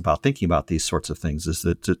stance about thinking about these sorts of things is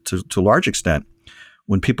that to a large extent,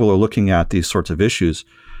 when people are looking at these sorts of issues,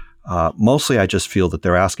 mostly I just feel that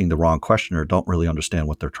they're asking the wrong question or don't really understand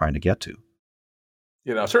what they're trying to get to.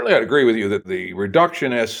 Certainly I'd agree with you that the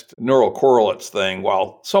reductionist neural correlates thing,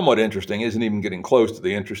 while somewhat interesting, isn't even getting close to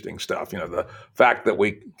the interesting stuff. The fact that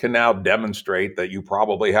we can now demonstrate that you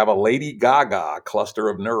probably have a Lady Gaga cluster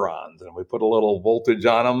of neurons and we put a little voltage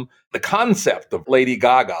on them. The concept of Lady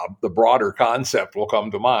Gaga, the broader concept, will come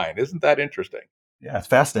to mind. Isn't that interesting? Yeah, it's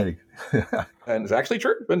fascinating. And it's actually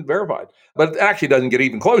true, been verified. But it actually doesn't get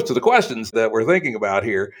even close to the questions that we're thinking about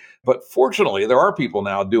here. But fortunately, there are people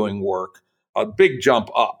now doing work, a big jump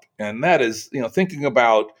up. And that is, thinking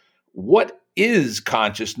about what is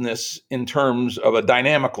consciousness in terms of a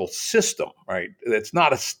dynamical system, right? It's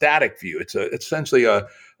not a static view. It's essentially a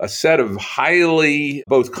set of highly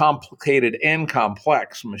both complicated and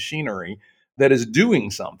complex machinery that is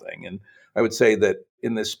doing something. And I would say that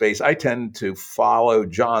in this space, I tend to follow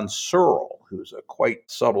John Searle, who's a quite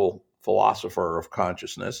subtle philosopher of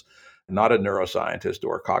consciousness, not a neuroscientist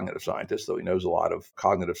or a cognitive scientist, though he knows a lot of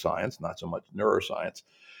cognitive science, not so much neuroscience.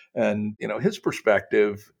 And, his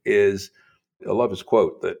perspective is, I love his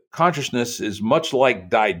quote, that consciousness is much like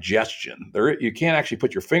digestion. You can't actually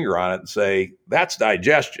put your finger on it and say, that's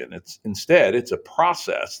digestion. Instead, it's a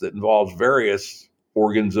process that involves various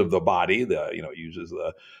organs of the body. Uses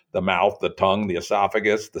the mouth, the tongue, the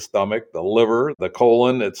esophagus, the stomach, the liver, the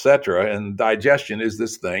colon, etc. And digestion is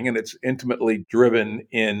this thing, and it's intimately driven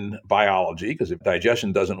in biology, because if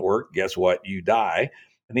digestion doesn't work, guess what? You die.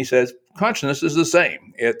 And he says, consciousness is the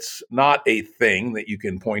same. It's not a thing that you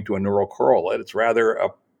can point to a neural correlate. It's rather a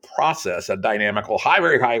process, a dynamical,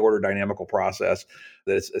 very high order dynamical process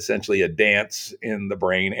that's essentially a dance in the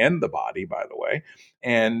brain and the body, by the way,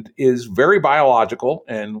 and is very biological.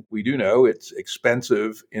 And we do know it's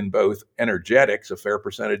expensive in both energetics. A fair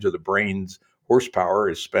percentage of the brain's horsepower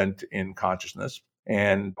is spent in consciousness,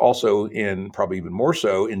 and also in, probably even more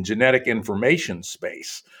so, in genetic information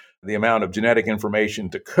space. The amount of genetic information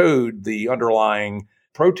to code the underlying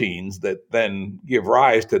proteins that then give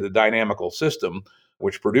rise to the dynamical system,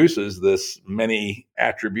 which produces this many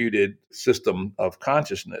attributed system of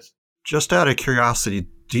consciousness. Just out of curiosity,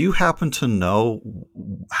 do you happen to know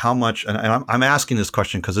how much, and I'm asking this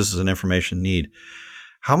question because this is an information need,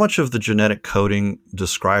 how much of the genetic coding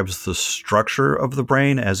describes the structure of the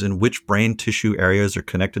brain, as in which brain tissue areas are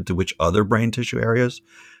connected to which other brain tissue areas?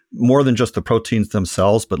 More than just the proteins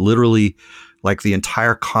themselves, but literally like the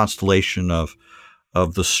entire constellation of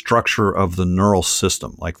the structure of the neural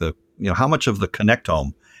system, like how much of the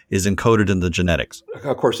connectome is encoded in the genetics?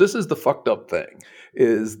 Of course, this is the fucked up thing,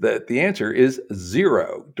 is that the answer is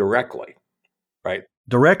zero directly, right?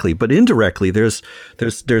 Directly, but indirectly, there's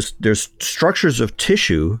structures of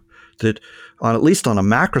tissue that at least on a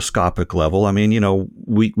macroscopic level, I mean,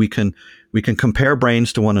 we can compare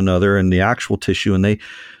brains to one another in the actual tissue, and they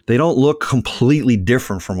don't look completely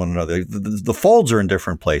different from one another. The folds are in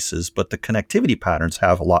different places, but the connectivity patterns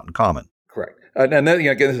have a lot in common. Correct. And then,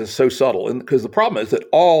 again, this is so subtle, and because the problem is that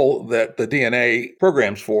all that the DNA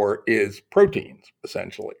programs for is proteins,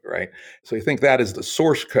 essentially, right? So you think that is the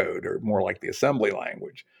source code, or more like the assembly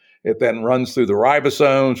language. It then runs through the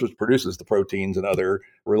ribosomes, which produces the proteins and other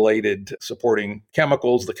related supporting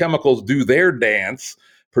chemicals. The chemicals do their dance,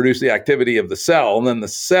 produce the activity of the cell, and then the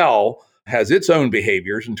cell has its own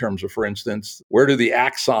behaviors in terms of, for instance, where do the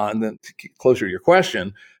axons, then closer to your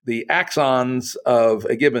question, the axons of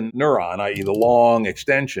a given neuron, i.e. the long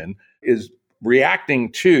extension, is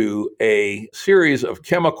reacting to a series of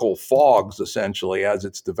chemical fogs, essentially, as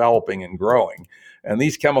it's developing and growing. And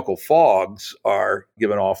these chemical fogs are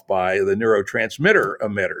given off by the neurotransmitter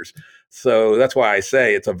emitters. So that's why I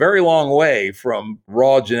say it's a very long way from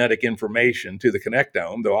raw genetic information to the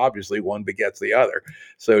connectome, though obviously one begets the other.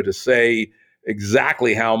 So to say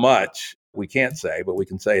exactly how much, we can't say, but we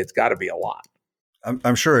can say it's got to be a lot.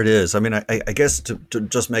 I'm sure it is. I mean, I guess to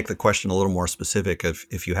just make the question a little more specific,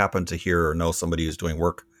 if you happen to hear or know somebody who's doing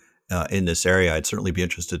work in this area, I'd certainly be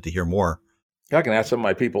interested to hear more. I can ask some of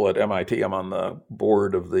my people at MIT. I'm on the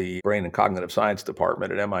board of the Brain and Cognitive Science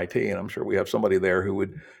Department at MIT, and I'm sure we have somebody there who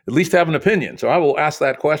would at least have an opinion. So I will ask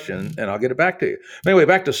that question, and I'll get it back to you. Anyway,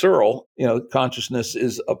 back to Searle. Consciousness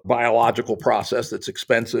is a biological process that's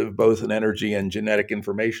expensive, both in energy and genetic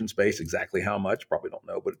information space. Exactly how much, probably don't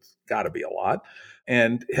know, but it's got to be a lot.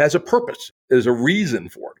 And it has a purpose. There's a reason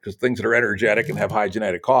for it, because things that are energetic and have high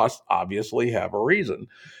genetic costs obviously have a reason.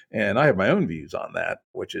 And I have my own views on that,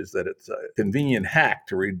 which is that it's a convenient hack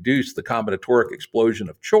to reduce the combinatoric explosion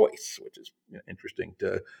of choice, which is interesting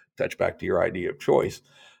to touch back to your idea of choice.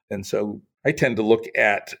 And so I tend to look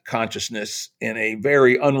at consciousness in a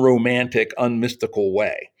very unromantic, unmystical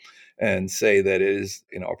way, and say that it is,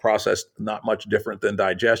 a process not much different than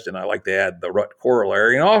digestion. I like to add the rut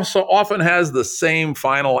corollary, and also often has the same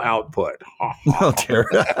final output. Oh, dear.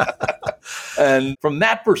 And from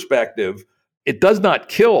that perspective, it does not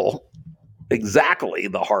kill exactly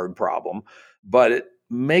the hard problem, but it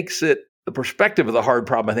makes the perspective of the hard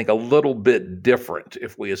problem, I think, a little bit different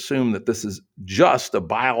if we assume that this is just a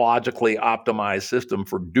biologically optimized system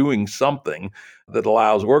for doing something that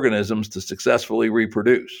allows organisms to successfully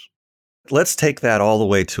reproduce. Let's take that all the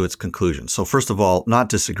way to its conclusion. So first of all, not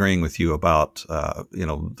disagreeing with you about,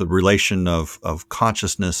 the relation of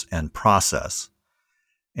consciousness and process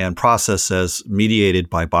as mediated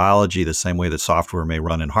by biology the same way that software may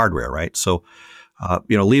run in hardware, right? So,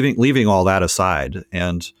 leaving all that aside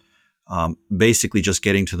and basically just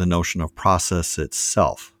getting to the notion of process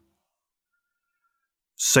itself.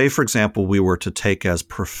 Say, for example, we were to take as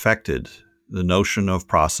perfected the notion of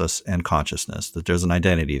process and consciousness, that there's an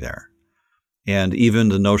identity there. And even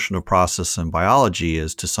the notion of process and biology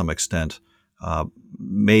is, to some extent,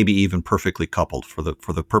 maybe even perfectly coupled for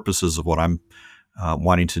the purposes of what I'm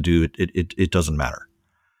wanting to do. It doesn't matter.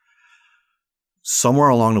 Somewhere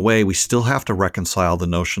along the way, we still have to reconcile the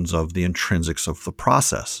notions of the intrinsics of the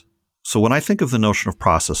process. So when I think of the notion of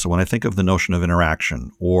process, or when I think of the notion of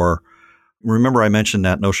interaction, or remember I mentioned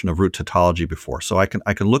that notion of root tautology before. So I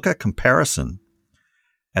can look at comparison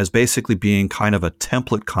as basically being kind of a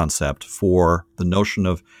template concept for the notion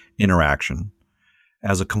of interaction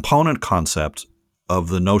as a component concept of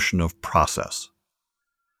the notion of process.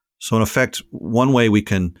 So in effect, one way we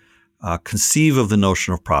can conceive of the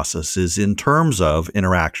notion of process is in terms of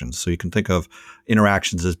interactions. So you can think of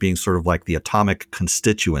interactions as being sort of like the atomic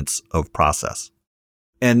constituents of process.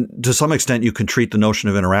 And to some extent, you can treat the notion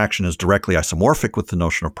of interaction as directly isomorphic with the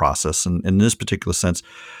notion of process. And in this particular sense,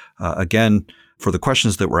 again, for the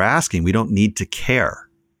questions that we're asking, we don't need to care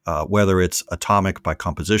whether it's atomic by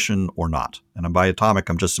composition or not. And by atomic,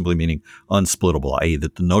 I'm just simply meaning unsplittable, i.e.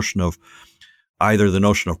 that the notion of either the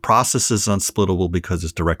notion of process is unsplittable because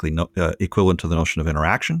it's directly equivalent to the notion of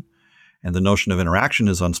interaction, and the notion of interaction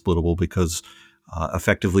is unsplittable because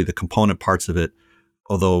effectively the component parts of it,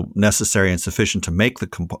 although necessary and sufficient to make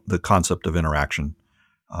the concept of interaction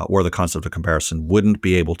or the concept of comparison, wouldn't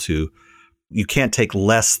be able to. You can't take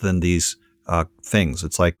less than these things.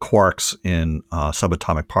 It's like quarks in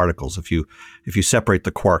subatomic particles. If you separate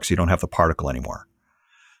the quarks, you don't have the particle anymore.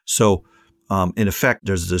 So in effect,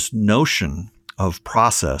 there's this notion of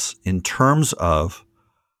process in terms of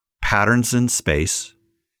patterns in space,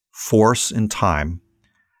 force in time,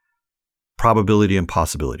 probability and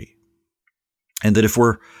possibility. And that if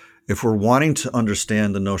we're wanting to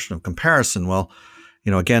understand the notion of comparison,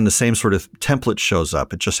 again, the same sort of template shows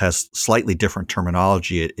up. It just has slightly different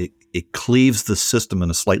terminology. it cleaves the system in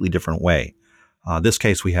a slightly different way. This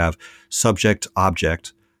case, we have subject,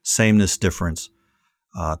 object, sameness, difference,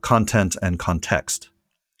 content, and context.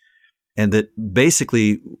 And that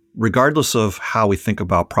basically, regardless of how we think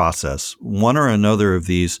about process, one or another of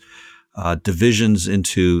these divisions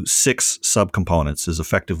into 6 subcomponents is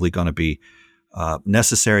effectively going to be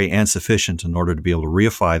necessary and sufficient in order to be able to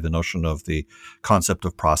reify the notion of the concept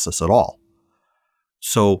of process at all.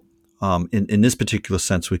 So in this particular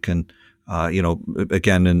sense, we can,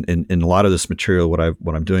 again, in a lot of this material, what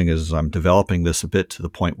I'm doing is I'm developing this a bit to the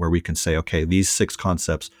point where we can say, okay, these 6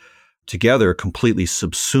 concepts together completely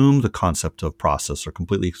subsume the concept of process, or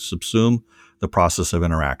completely subsume the process of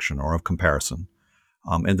interaction or of comparison.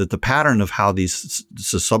 And that the pattern of how these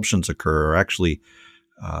subsumptions occur are actually,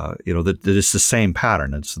 that it's the same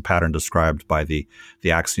pattern. It's the pattern described by the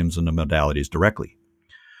axioms and the modalities directly.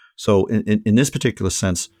 So in this particular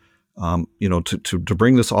sense, to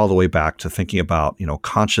bring this all the way back to thinking about,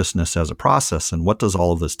 consciousness as a process, and what does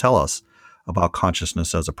all of this tell us about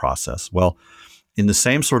consciousness as a process? Well, in the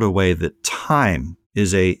same sort of way that time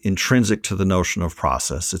is intrinsic to the notion of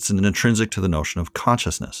process, it's an intrinsic to the notion of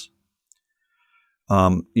consciousness.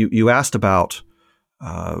 You asked about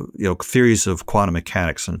theories of quantum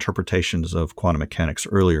mechanics and interpretations of quantum mechanics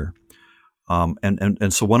earlier,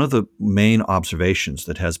 and so one of the main observations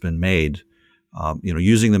that has been made,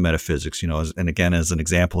 using the metaphysics, and again as an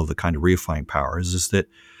example of the kind of reifying power, is that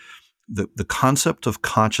the concept of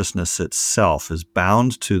consciousness itself is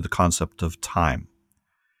bound to the concept of time.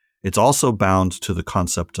 It's also bound to the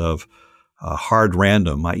concept of hard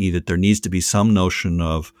random, i.e. that there needs to be some notion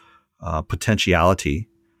of potentiality.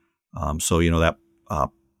 That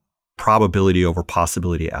probability over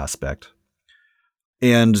possibility aspect.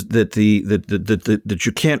 And that that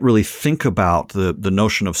you can't really think about the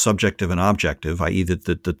notion of subjective and objective, i.e.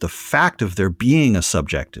 that the fact of there being a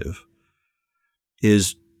subjective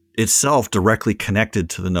is itself directly connected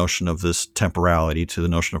to the notion of this temporality, to the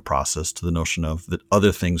notion of process, to the notion of that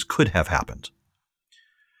other things could have happened.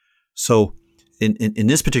 So in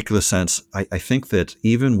this particular sense, I think that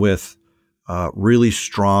even with really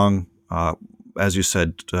strong, as you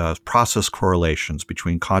said, process correlations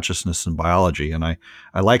between consciousness and biology, and I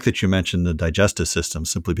like that you mentioned the digestive system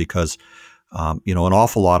simply because, an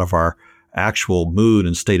awful lot of our actual mood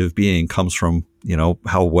and state of being comes from,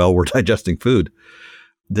 how well we're digesting food.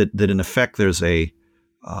 That in effect there's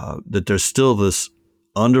that there's still this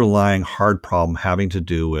underlying hard problem having to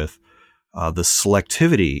do with the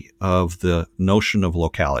selectivity of the notion of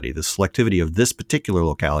locality, the selectivity of this particular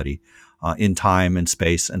locality in time and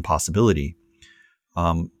space and possibility.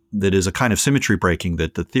 That is a kind of symmetry breaking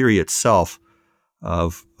that the theory itself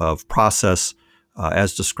of process,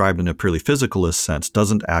 as described in a purely physicalist sense,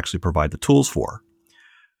 doesn't actually provide the tools for.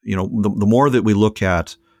 The more that we look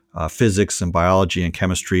at physics and biology and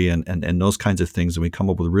chemistry and those kinds of things, and we come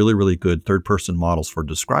up with really, really good third-person models for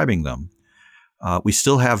describing them, we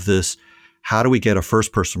still have this, how do we get a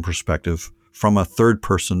first-person perspective from a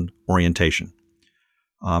third-person orientation?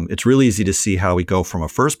 It's really easy to see how we go from a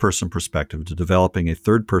first-person perspective to developing a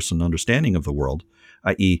third-person understanding of the world,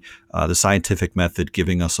 i.e. The scientific method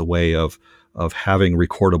giving us a way of having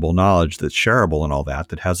recordable knowledge that's shareable and all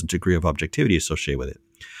that has a degree of objectivity associated with it.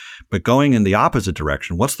 But going in the opposite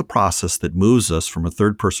direction, what's the process that moves us from a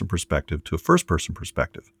third-person perspective to a first-person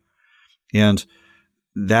perspective? And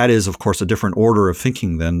that is, of course, a different order of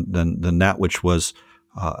thinking than that which was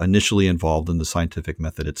initially involved in the scientific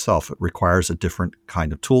method itself. It requires a different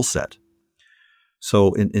kind of tool set.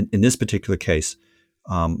 So in this particular case,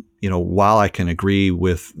 while I can agree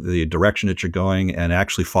with the direction that you're going and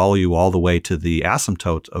actually follow you all the way to the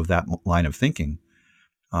asymptote of that line of thinking,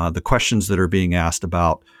 the questions that are being asked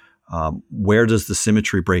about where does the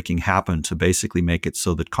symmetry breaking happen to basically make it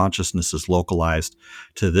so that consciousness is localized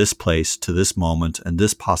to this place, to this moment, and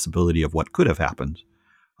this possibility of what could have happened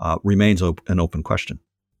remains an open question.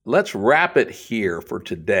 Let's wrap it here for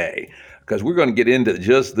today, because we're going to get into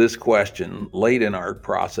just this question late in our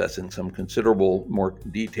process in some considerable more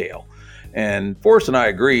detail. And Forrest and I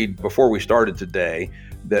agreed before we started today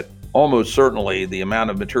that almost certainly the amount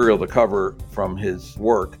of material to cover from his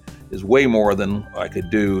work is way more than I could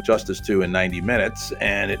do justice to in 90 minutes,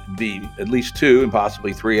 and it'd be at least 2 and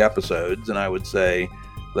possibly 3 episodes. And I would say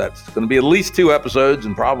that's going to be at least 2 episodes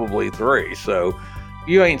and probably 3. So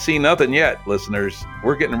you ain't seen nothing yet, listeners.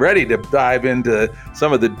 We're getting ready to dive into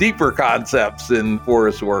some of the deeper concepts in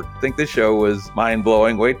Forrest's work. I think this show was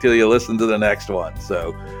mind-blowing. Wait till you listen to the next one.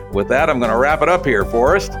 So with that, I'm going to wrap it up here,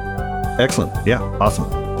 Forrest. Excellent. Yeah, awesome.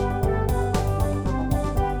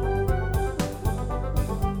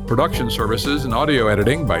 Production services and audio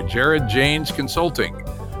editing by Jared Janes Consulting.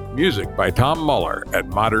 Music by Tom Muller at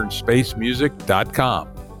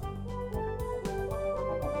modernspacemusic.com.